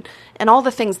club and all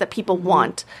the things that people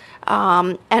want.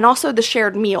 And also the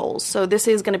shared meals. So this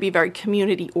is going to be very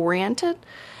community oriented.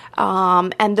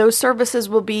 And those services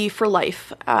will be for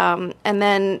life. And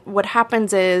then what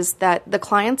happens is that the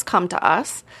clients come to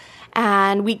us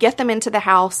and we get them into the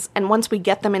house. And once we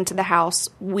get them into the house,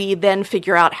 we then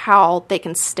figure out how they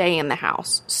can stay in the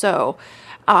house. So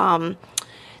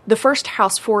The first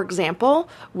house, for example,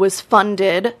 was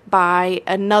funded by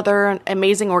another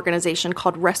amazing organization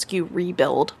called Rescue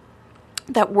Rebuild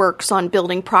that works on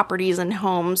building properties and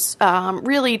homes,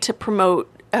 really to promote,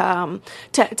 to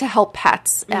help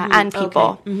pets and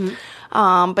people. Okay.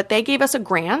 But they gave us a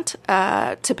grant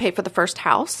to pay for the first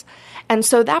house. And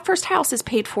so that first house is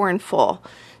paid for in full.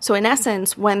 So in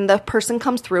essence, when the person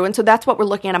comes through, and so that's what we're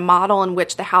looking at, a model in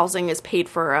which the housing is paid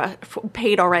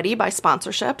paid already by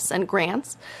sponsorships and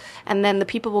grants. And then the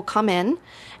people will come in,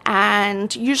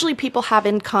 and usually people have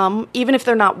income, even if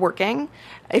they're not working.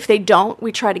 If they don't,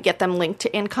 we try to get them linked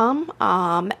to income,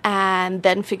 and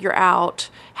then figure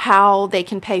out how they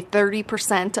can pay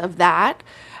 30% of that,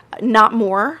 not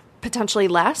more, potentially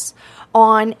less,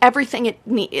 on everything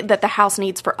that the house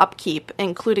needs for upkeep,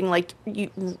 including like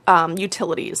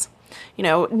utilities.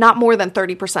 Not more than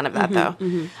 30% of that, though.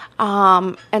 Mm-hmm.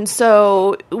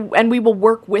 And we will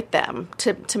work with them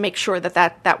to make sure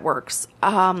that works.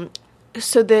 And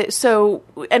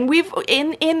we've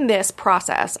in this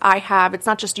process, it's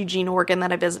not just Eugene, Oregon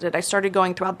that I visited. I started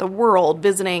going throughout the world,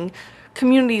 visiting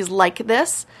communities like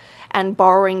this and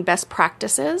borrowing best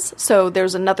practices. So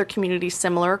there's another community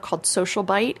similar called Social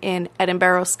Bite in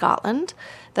Edinburgh, Scotland,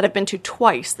 that I've been to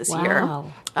twice this year.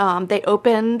 They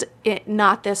opened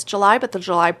not this July, but the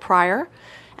July prior.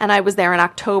 And I was there in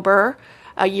October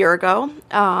a year ago.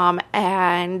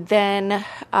 And then,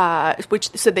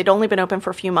 so they'd only been open for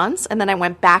a few months. And then I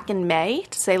went back in May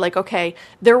to say, like, okay,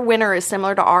 their winter is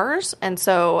similar to ours. And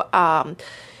so,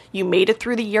 you made it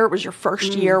through the year. It was your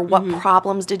first year. What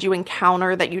problems did you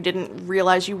encounter that you didn't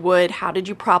realize you would? How did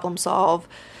you problem solve?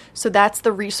 So that's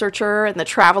the researcher and the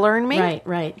traveler in me.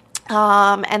 Right.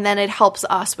 And then it helps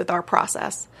us with our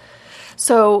process.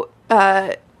 So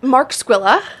Mark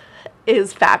Squilla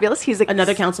is fabulous. He's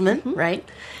another councilman, right?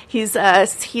 He's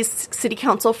city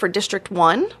council for District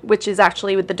 1, which is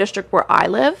actually the district where I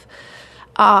live.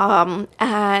 And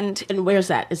where's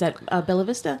that? Is that Bella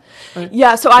Vista?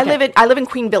 Yeah, so okay. I live in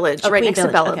Queen Village, right next to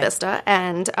Bella Vista,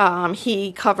 and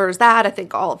he covers that. I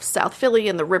think all of South Philly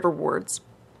and the river wards.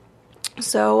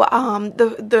 So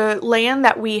the land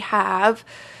that we have,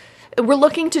 we're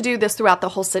looking to do this throughout the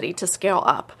whole city to scale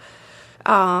up,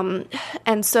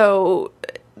 and so.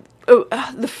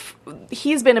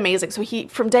 He's been amazing. So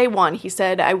from day one, he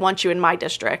said, I want you in my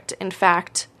district. In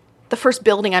fact, the first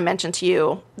building I mentioned to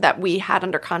you that we had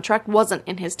under contract wasn't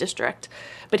in his district,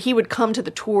 but he would come to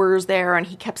the tours there and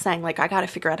he kept saying, like, I got to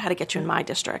figure out how to get you in my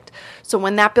district. So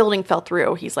when that building fell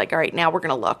through, he's like, all right, now we're going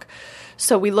to look.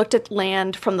 So we looked at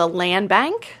land from the land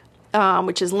bank,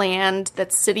 which is land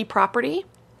that's city property.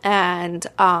 And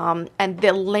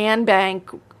the land bank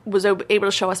was able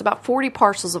to show us about 40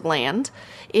 parcels of land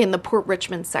in the Port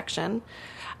Richmond section.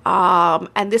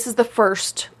 And this is the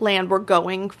first land we're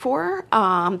going for.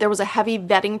 There was a heavy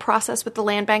vetting process with the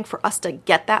land bank for us to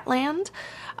get that land.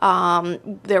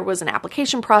 There was an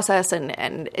application process,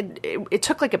 and it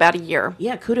took like about a year.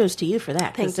 Yeah, kudos to you for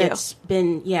that. Thank you. It's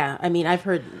been, I've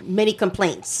heard many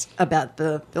complaints about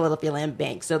the Philadelphia Land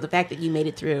Bank, so the fact that you made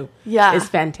it through is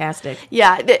fantastic.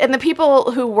 Yeah, and the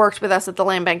people who worked with us at the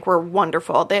land bank were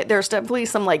wonderful. There's definitely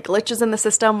some like glitches in the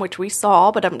system, which we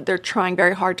saw, but they're trying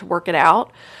very hard to work it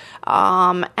out.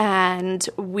 And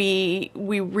we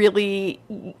really,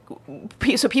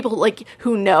 so people like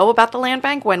who know about the land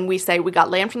bank, when we say we got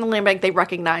land from the land bank, they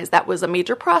recognize that was a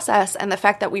major process, and the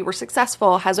fact that we were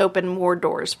successful has opened more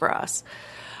doors for us.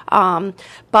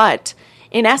 But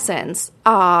in essence,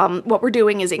 what we're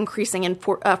doing is increasing in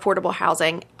affordable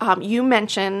housing. You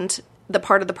mentioned the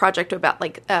part of the project about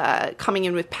like coming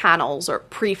in with panels or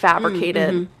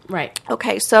prefabricated. Right.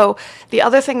 Okay, so the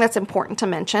other thing that's important to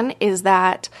mention is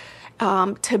that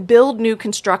to build new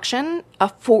construction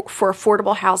for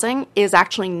affordable housing is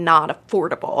actually not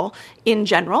affordable in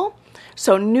general.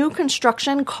 So new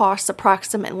construction costs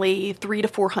approximately $300,000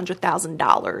 to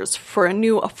 $400,000 for a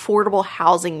new affordable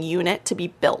housing unit to be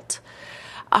built.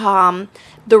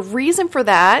 The reason for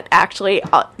that, actually,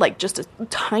 like just a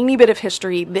tiny bit of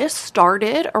history, this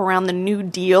started around the New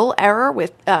Deal era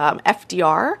with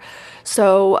FDR.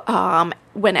 So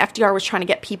when FDR was trying to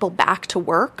get people back to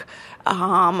work,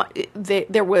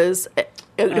 there was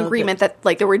an agreement that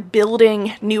like they were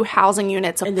building new housing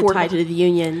units. And tied to the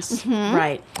unions. Mm-hmm.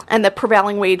 Right. And the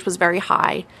prevailing wage was very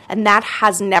high. And that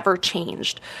has never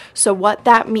changed. So what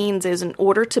that means is in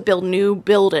order to build new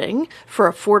building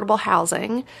for affordable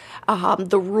housing,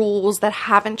 the rules that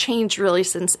haven't changed really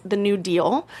since the New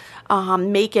Deal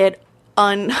make it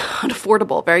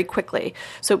unaffordable very quickly.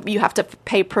 So you have to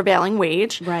pay prevailing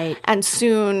wage. Right. And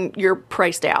soon you're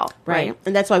priced out. Right.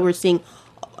 And that's why we're seeing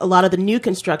a lot of the new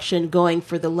construction going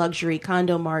for the luxury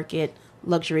condo market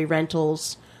luxury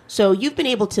rentals. So you've been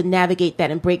able to navigate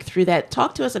that and break through that.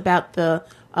 Talk to us about the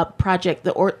project,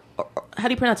 how do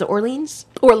you pronounce it? Orleans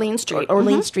Street.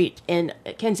 Orleans Street in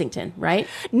Kensington, right?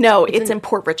 No, it's in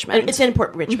Port Richmond. It's in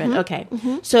Port Richmond. Okay.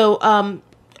 So,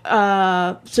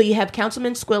 so you have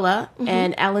Councilman Squilla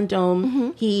and Alan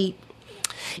Dome.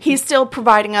 He's still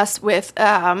providing us with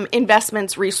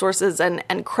investments, resources,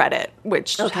 and credit,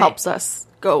 which helps us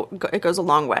go. It goes a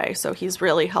long way. So he's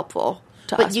really helpful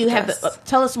to us. But you have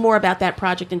tell us more about that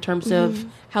project in terms of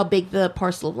how big the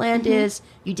parcel of land is.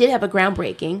 You did have a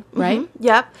groundbreaking, right?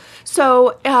 Yep.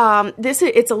 So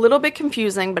it's a little bit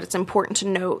confusing, but it's important to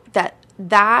note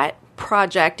that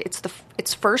project,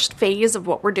 it's first phase of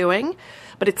what we're doing,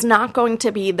 but it's not going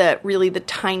to be the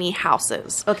tiny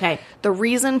houses. Okay. The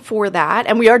reason for that,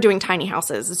 and we are doing tiny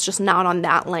houses, it's just not on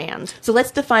that land. So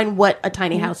let's define what a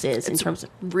tiny house is in terms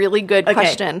of... Really good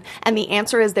question. And the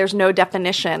answer is there's no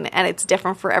definition, and it's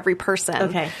different for every person.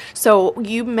 Okay. So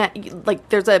you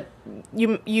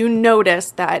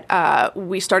noticed that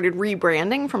we started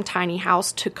rebranding from tiny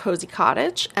house to cozy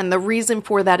cottage, and the reason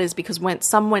for that is because when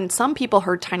some people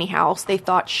heard tiny house, they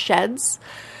thought sheds.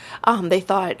 They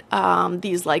thought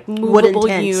these like movable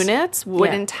units,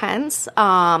 wooden tents,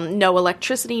 no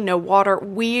electricity, no water.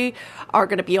 We are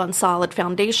going to be on solid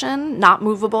foundation, not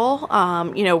movable,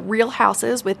 real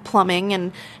houses with plumbing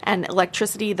and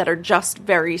electricity that are just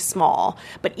very small.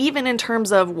 But even in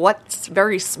terms of what's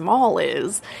very small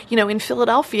is, in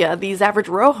Philadelphia, these average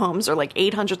row homes are like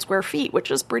 800 square feet, which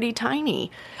is pretty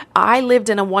tiny. I lived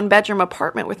in a 1-bedroom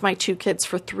apartment with my 2 kids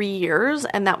for 3 years,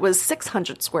 and that was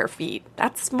 600 square feet.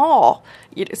 That's small.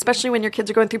 Especially when your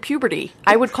kids are going through puberty.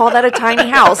 I would call that a tiny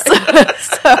house.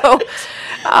 So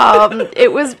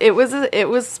it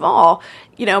was small,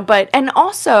 but, and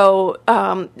also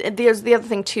there's the other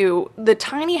thing too, the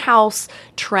tiny house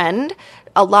trend,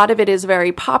 a lot of it is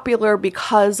very popular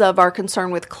because of our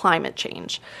concern with climate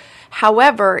change.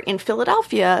 However, in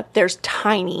Philadelphia, there's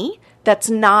tiny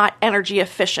that's not energy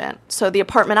efficient. So the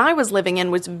apartment I was living in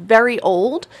was very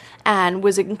old and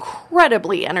was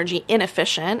incredibly energy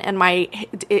inefficient, and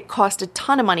it cost a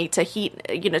ton of money to heat,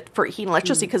 for heat and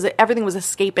electricity because everything was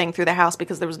escaping through the house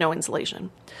because there was no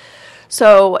insulation.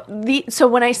 So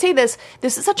when I say this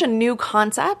is such a new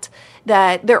concept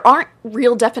that there aren't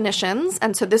real definitions,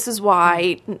 and so this is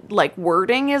why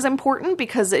wording is important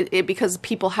because because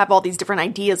people have all these different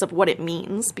ideas of what it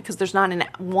means because there's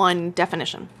not one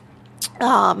definition.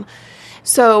 And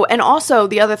also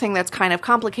the other thing that's kind of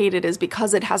complicated is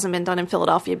because it hasn't been done in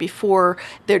Philadelphia before,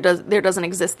 there doesn't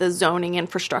exist the zoning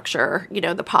infrastructure,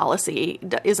 the policy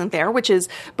isn't there, which is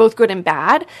both good and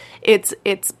bad.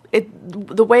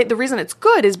 The reason it's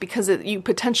good is because you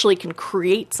potentially can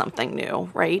create something new,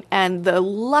 right? And the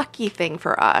lucky thing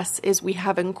for us is we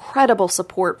have incredible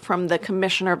support from the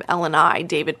Commissioner of L&I,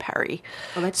 David Perry.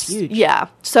 Oh, that's huge. Yeah.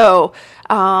 So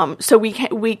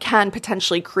we can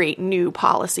potentially create new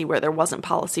policy where there wasn't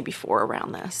policy before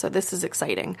around this. So this is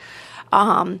exciting.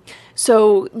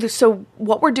 So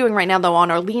what we're doing right now, though,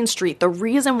 on Orleans Street, the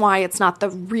reason why it's not the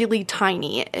really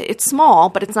tiny, it's small,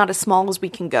 but it's not as small as we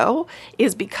can go,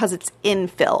 is because it's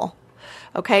infill.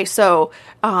 Okay, so,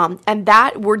 and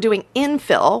that we're doing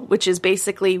infill, which is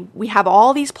basically, we have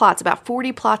all these plots, about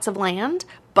 40 plots of land,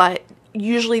 but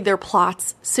usually they're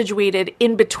plots situated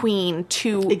in between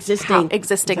two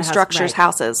existing structures,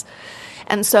 houses.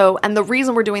 And the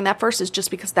reason we're doing that first is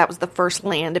just because that was the first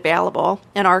land available.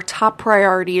 And our top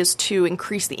priority is to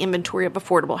increase the inventory of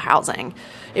affordable housing.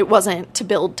 It wasn't to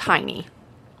build tiny.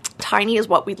 Tiny is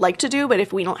what we'd like to do, but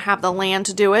if we don't have the land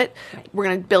to do it, we're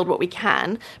going to build what we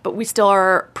can. But we still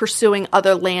are pursuing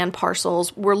other land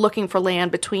parcels. We're looking for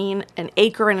land between an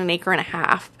acre and 1.5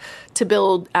 acres to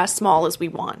build as small as we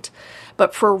want.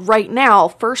 But for right now,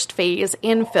 first phase,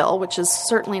 infill, which is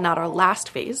certainly not our last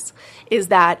phase, is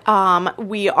that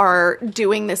we are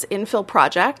doing this infill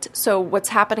project. So what's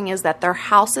happening is that there are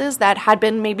houses that had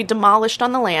been maybe demolished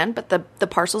on the land, but the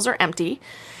parcels are empty.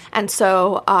 And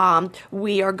so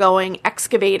we are going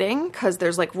excavating because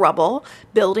there's rubble,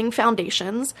 building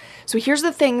foundations. So here's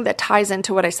the thing that ties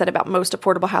into what I said about most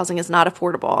affordable housing is not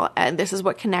affordable. And this is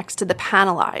what connects to the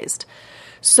panelized.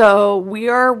 So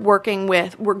we're going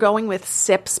with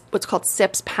SIPs, what's called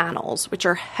SIPs panels, which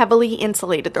are heavily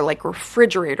insulated. They're like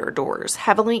refrigerator doors,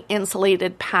 heavily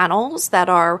insulated panels that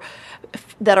are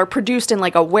produced in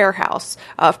a warehouse,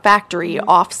 a factory,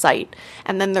 off-site,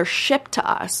 and then they're shipped to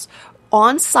us.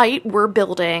 On site, we're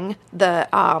building the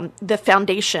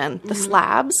foundation, the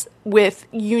slabs, with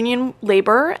union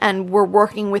labor, and we're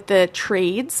working with the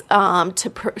trades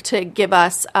to give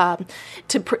us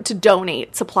to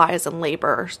donate supplies and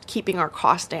labor, keeping our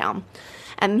costs down.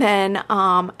 and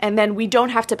then we don't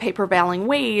have to pay prevailing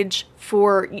wage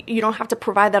for, you don't have to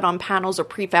provide that on panels or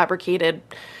prefabricated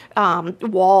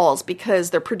walls because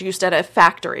they're produced at a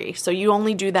factory. So you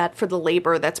only do that for the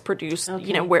labor that's produced,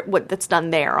 that's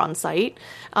done there on site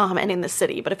and in the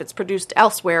city. But if it's produced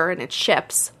elsewhere and it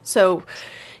ships, so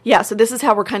this is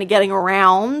how we're kind of getting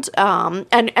around.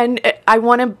 And I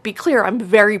want to be clear, I'm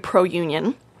very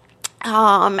pro-union,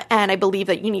 and I believe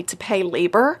that you need to pay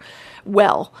labor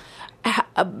well.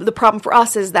 The problem for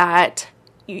us is that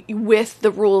with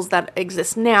the rules that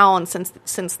exist now and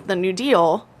since the New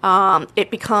Deal, it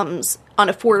becomes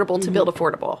unaffordable to build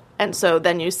affordable. And so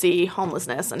then you see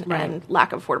homelessness and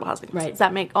lack of affordable housing. Right. Does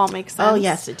that make sense? Oh,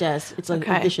 yes, it does. It's like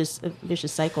a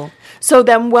vicious cycle. So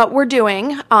then what we're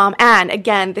doing, and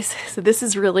again, this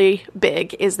is really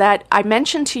big, is that I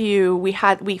mentioned to you we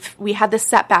had this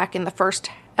setback in the first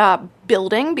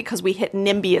building because we hit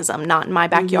NIMBYism, not in my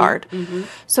backyard. Mm-hmm.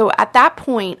 So at that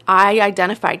point, I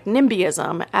identified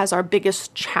NIMBYism as our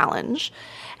biggest challenge.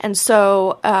 And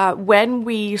so when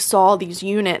we saw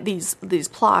these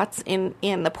plots in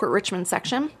the Port Richmond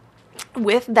section,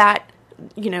 with that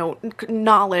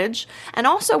knowledge, and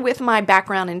also with my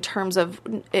background in terms of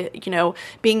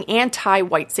being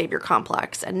anti-white savior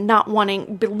complex and not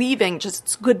believing just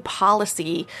it's good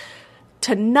policy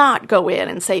to not go in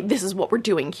and say, this is what we're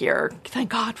doing here.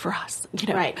 Thank God for us.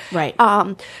 Right.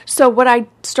 So what I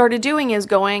started doing is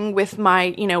going with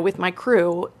my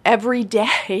crew every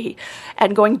day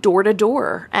and going door to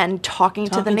door and talking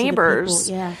to the neighbors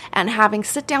and having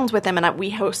sit downs with them. And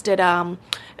we hosted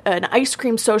an ice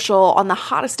cream social on the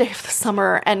hottest day of the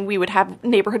summer, and we would have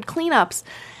neighborhood cleanups,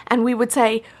 and we would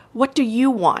say, what do you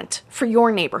want for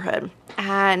your neighborhood?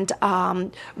 And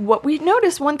what we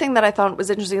noticed, one thing that I thought was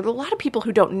interesting, a lot of people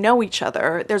who don't know each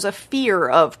other, there's a fear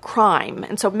of crime.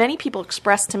 And so many people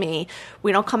express to me,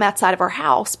 we don't come outside of our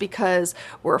house because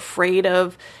we're afraid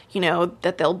of,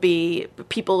 that there'll be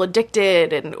people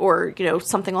addicted or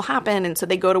something will happen. And so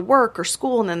they go to work or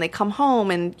school and then they come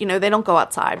home and, they don't go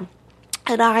outside.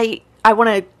 And I want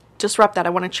to disrupt that. I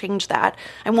want to change that.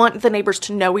 I want the neighbors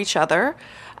to know each other.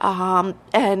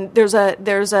 And there's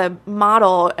a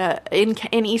model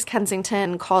in East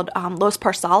Kensington called Los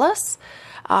Parsalas.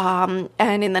 And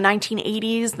in the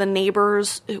 1980s, the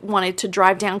neighbors wanted to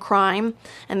drive down crime,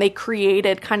 and they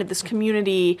created kind of this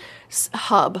community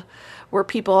hub where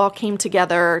people all came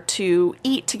together to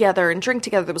eat together and drink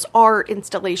together. There was art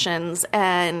installations,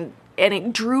 and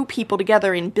it drew people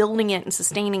together in building it and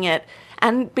sustaining it.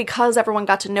 And because everyone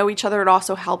got to know each other, it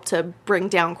also helped to bring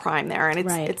down crime there. And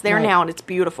it's there now, and it's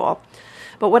beautiful.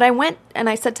 But when I went and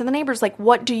I said to the neighbors, like,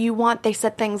 what do you want? They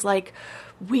said things like,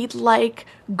 we'd like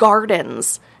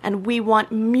gardens, and we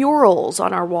want murals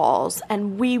on our walls,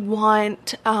 and we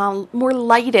want more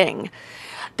lighting.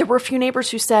 There were a few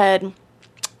neighbors who said,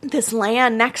 this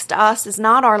land next to us is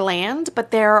not our land,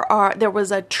 but there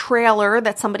was a trailer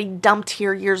that somebody dumped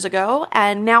here years ago,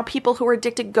 and now people who are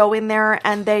addicted go in there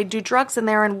and they do drugs in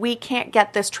there, and we can't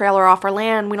get this trailer off our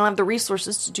land. We don't have the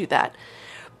resources to do that,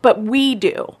 but we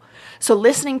do. So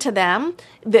listening to them,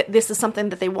 this is something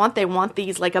that they want. They want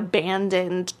these like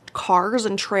abandoned cars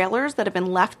and trailers that have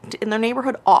been left in their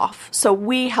neighborhood off. So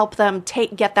we help them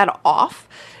get that off,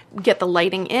 get the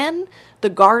lighting in. The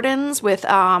gardens with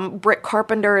Britt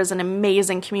Carpenter is an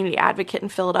amazing community advocate in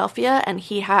Philadelphia, and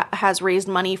he has raised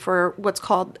money for what's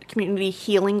called community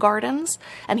healing gardens,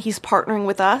 and he's partnering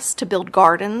with us to build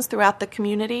gardens throughout the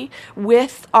community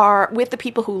with the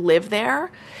people who live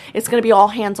there. It's going to be all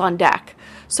hands on deck.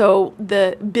 So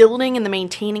the building and the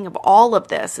maintaining of all of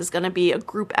this is going to be a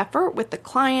group effort with the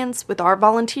clients, with our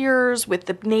volunteers, with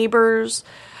the neighbors,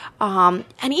 and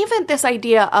even this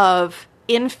idea of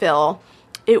infill.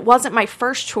 It wasn't my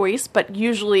first choice, but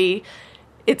usually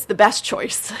it's the best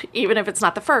choice, even if it's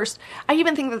not the first. I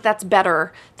even think that that's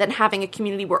better than having a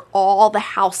community where all the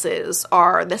houses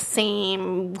are the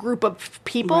same group of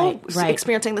people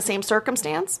experiencing the same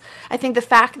circumstance. I think the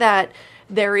fact that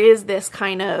there is this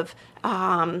kind of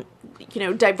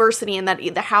diversity in that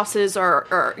the houses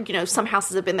are some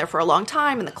houses have been there for a long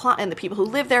time, and the people who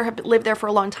live there have lived there for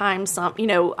a long time. Some,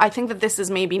 I think that this is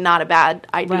maybe not a bad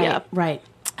idea. Right.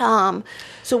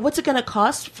 So what's it going to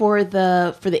cost for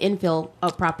the infill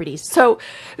of properties? So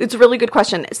it's a really good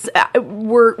question.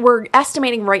 We're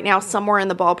estimating right now somewhere in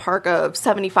the ballpark of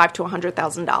 $75,000 to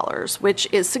 $100,000, which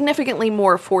is significantly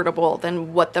more affordable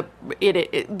than what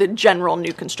the general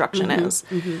new construction is.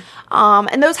 Mm-hmm.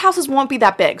 And those houses won't be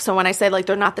that big. So when I say like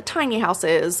they're not the tiny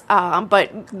houses,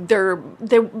 but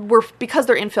because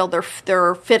they're infill,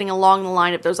 they're fitting along the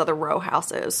line of those other row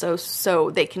houses. So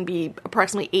they can be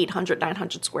approximately 800,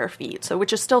 900 square square feet, so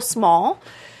which is still small,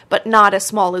 but not as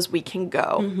small as we can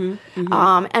go.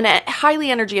 And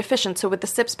highly energy efficient. So with the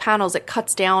SIPS panels, it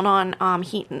cuts down on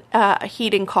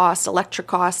heating costs, electric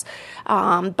costs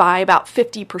by about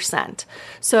 50%.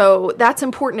 So that's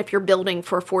important if you're building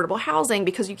for affordable housing,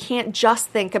 because you can't just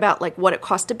think about like what it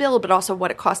costs to build, but also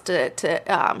what it costs to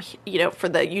for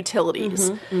the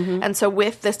utilities. And so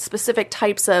with the specific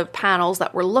types of panels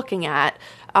that we're looking at,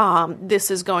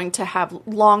 this is going to have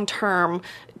long-term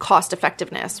cost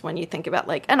effectiveness when you think about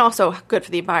and also good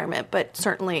for the environment, but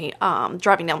certainly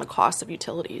driving down the cost of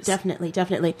utilities.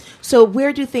 Definitely. So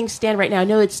where do things stand right now? I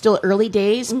know it's still early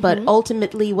days, but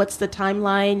ultimately, what's the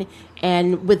timeline?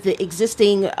 And with the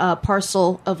existing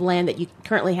parcel of land that you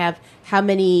currently have, how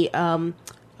many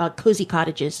cozy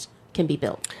cottages can be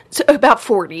built? So about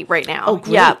 40 right now. Oh,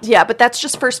 great. Yeah, but that's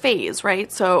just first phase,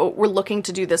 right? So we're looking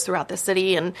to do this throughout the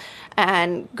city, and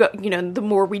the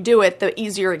more we do it, the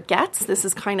easier it gets. This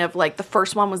is kind of like the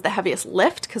first one was the heaviest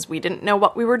lift because we didn't know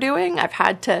what we were doing. I've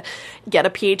had to get a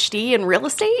PhD in real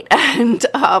estate and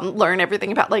learn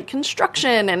everything about like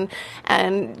construction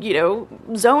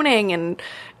and zoning, and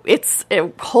it's a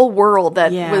whole world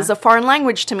that was a foreign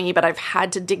language to me, but I've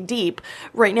had to dig deep.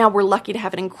 Right now, we're lucky to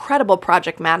have an incredible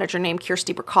project manager named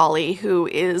Kirsty Bracali, who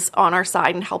is on our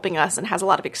side and helping us and has a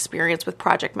lot of experience with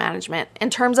project management.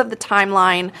 In terms of the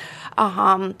timeline,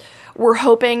 we're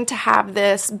hoping to have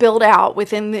this build out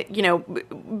within the,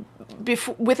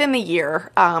 within the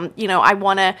year. I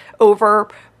want to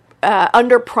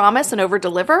under promise and over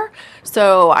deliver.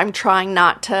 So I'm trying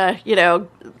not to,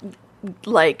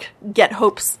 get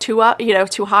hopes too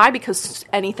high, because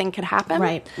anything can happen.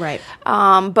 Right.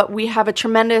 But we have a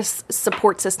tremendous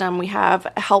support system. We have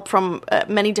help from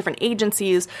many different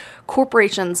agencies,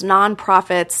 corporations,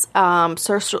 nonprofits,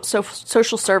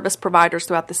 social service providers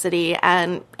throughout the city,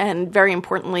 and very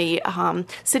importantly,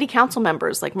 city council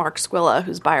members like Mark Squilla,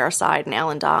 who's by our side, and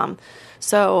Alan Dom.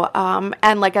 So,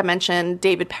 and like I mentioned,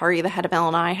 David Perry, the head of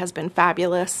L&I, has been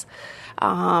fabulous.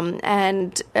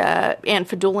 And Ann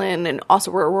Fedulin, and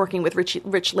also we're working with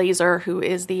Rich Laser, who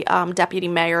is the deputy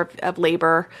mayor of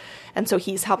labor, and so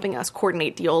he's helping us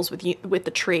coordinate deals with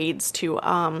the trades to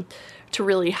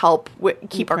really help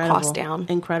keep our costs down.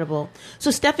 Incredible.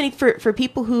 So Stephanie, for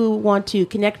people who want to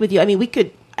connect with you, I mean,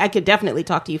 I could definitely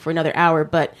talk to you for another hour,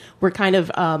 but we're kind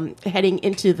of heading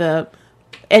into the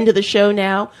end of the show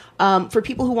now. For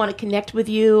people who want to connect with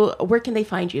you, where can they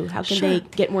find you? How can they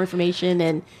get more information,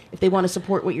 and if they want to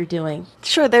support what you're doing?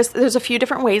 Sure. There's a few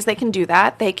different ways they can do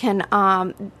that. They can,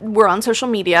 we're on social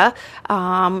media.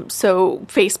 So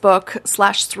Facebook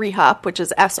 /SREHUP, which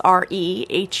is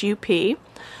SREHUP.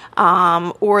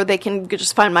 Or they can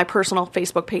just find my personal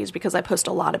Facebook page, because I post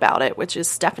a lot about it, which is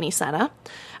Stephanie Sena.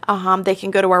 They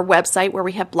can go to our website where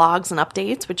we have blogs and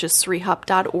updates, which is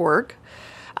srehup.org.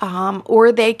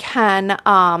 Or they can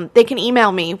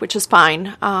email me, which is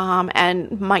fine.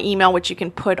 And my email, which you can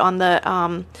put on the,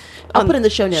 I'll put in the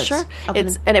show notes. Sure.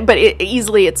 It's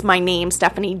my name,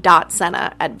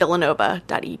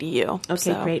 stephanie.sena@villanova.edu.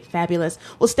 Okay, great. Fabulous.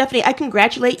 Well, Stephanie, I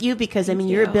congratulate you, because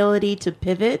your ability to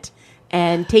pivot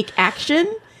and take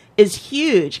action is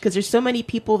huge, because there's so many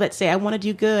people that say, I want to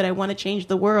do good, I want to change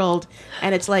the world,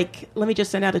 and it's like, let me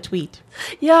just send out a tweet.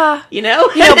 Yeah.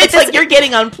 It's like you're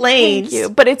getting on planes. Thank you.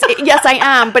 But yes, I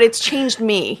am, but it's changed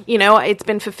me. It's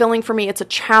been fulfilling for me. It's a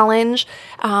challenge.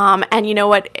 And you know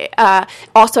what?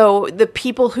 Also, the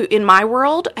people who in my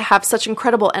world have such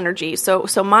incredible energy. So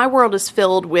my world is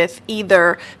filled with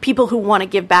either people who want to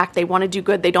give back, they want to do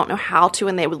good, they don't know how to,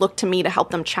 and they would look to me to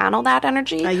help them channel that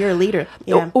energy. You're a leader.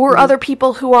 Yeah. Or other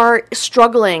people who are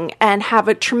struggling and have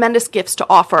a tremendous gifts to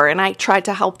offer, and I try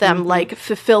to help them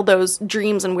fulfill those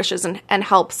dreams and wishes and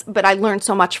helps, but I learned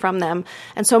so much from them.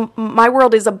 And so my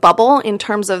world is a bubble in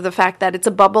terms of the fact that it's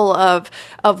a bubble of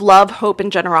love, hope,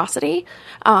 and generosity.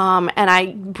 And I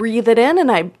breathe it in,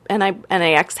 and I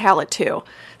exhale it too.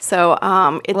 So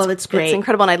it's great. It's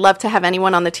incredible, and I'd love to have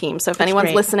anyone on the team. So if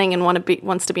anyone's listening and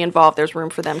wants to be involved, there's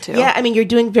room for them too. Yeah, I mean, you're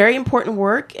doing very important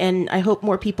work, and I hope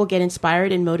more people get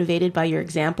inspired and motivated by your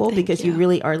example, because you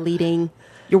really are leading.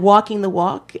 You're walking the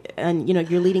walk, and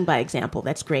you're leading by example.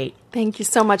 That's great. Thank you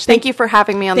so much. Thank you for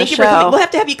having me on the show. We'll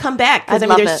have to have you come back, because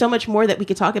there's so much more that we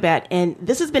could talk about. And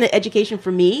this has been an education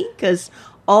for me, because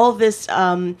all this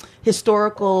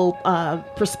historical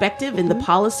perspective and the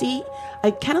policy,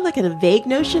 I kind of had a vague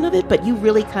notion of it, but you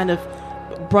really kind of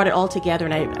brought it all together,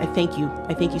 and I thank you.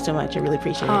 I thank you so much. I really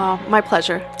appreciate it. Oh, my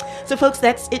pleasure. So, folks,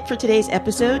 that's it for today's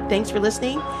episode. Thanks for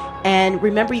listening. And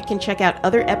remember, you can check out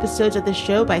other episodes of this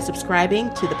show by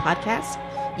subscribing to the podcast.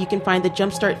 You can find the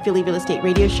Jumpstart Philly Real Estate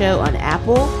Radio Show on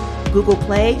Apple, Google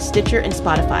Play, Stitcher, and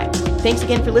Spotify. Thanks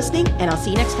again for listening, and I'll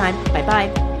see you next time.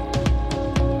 Bye-bye.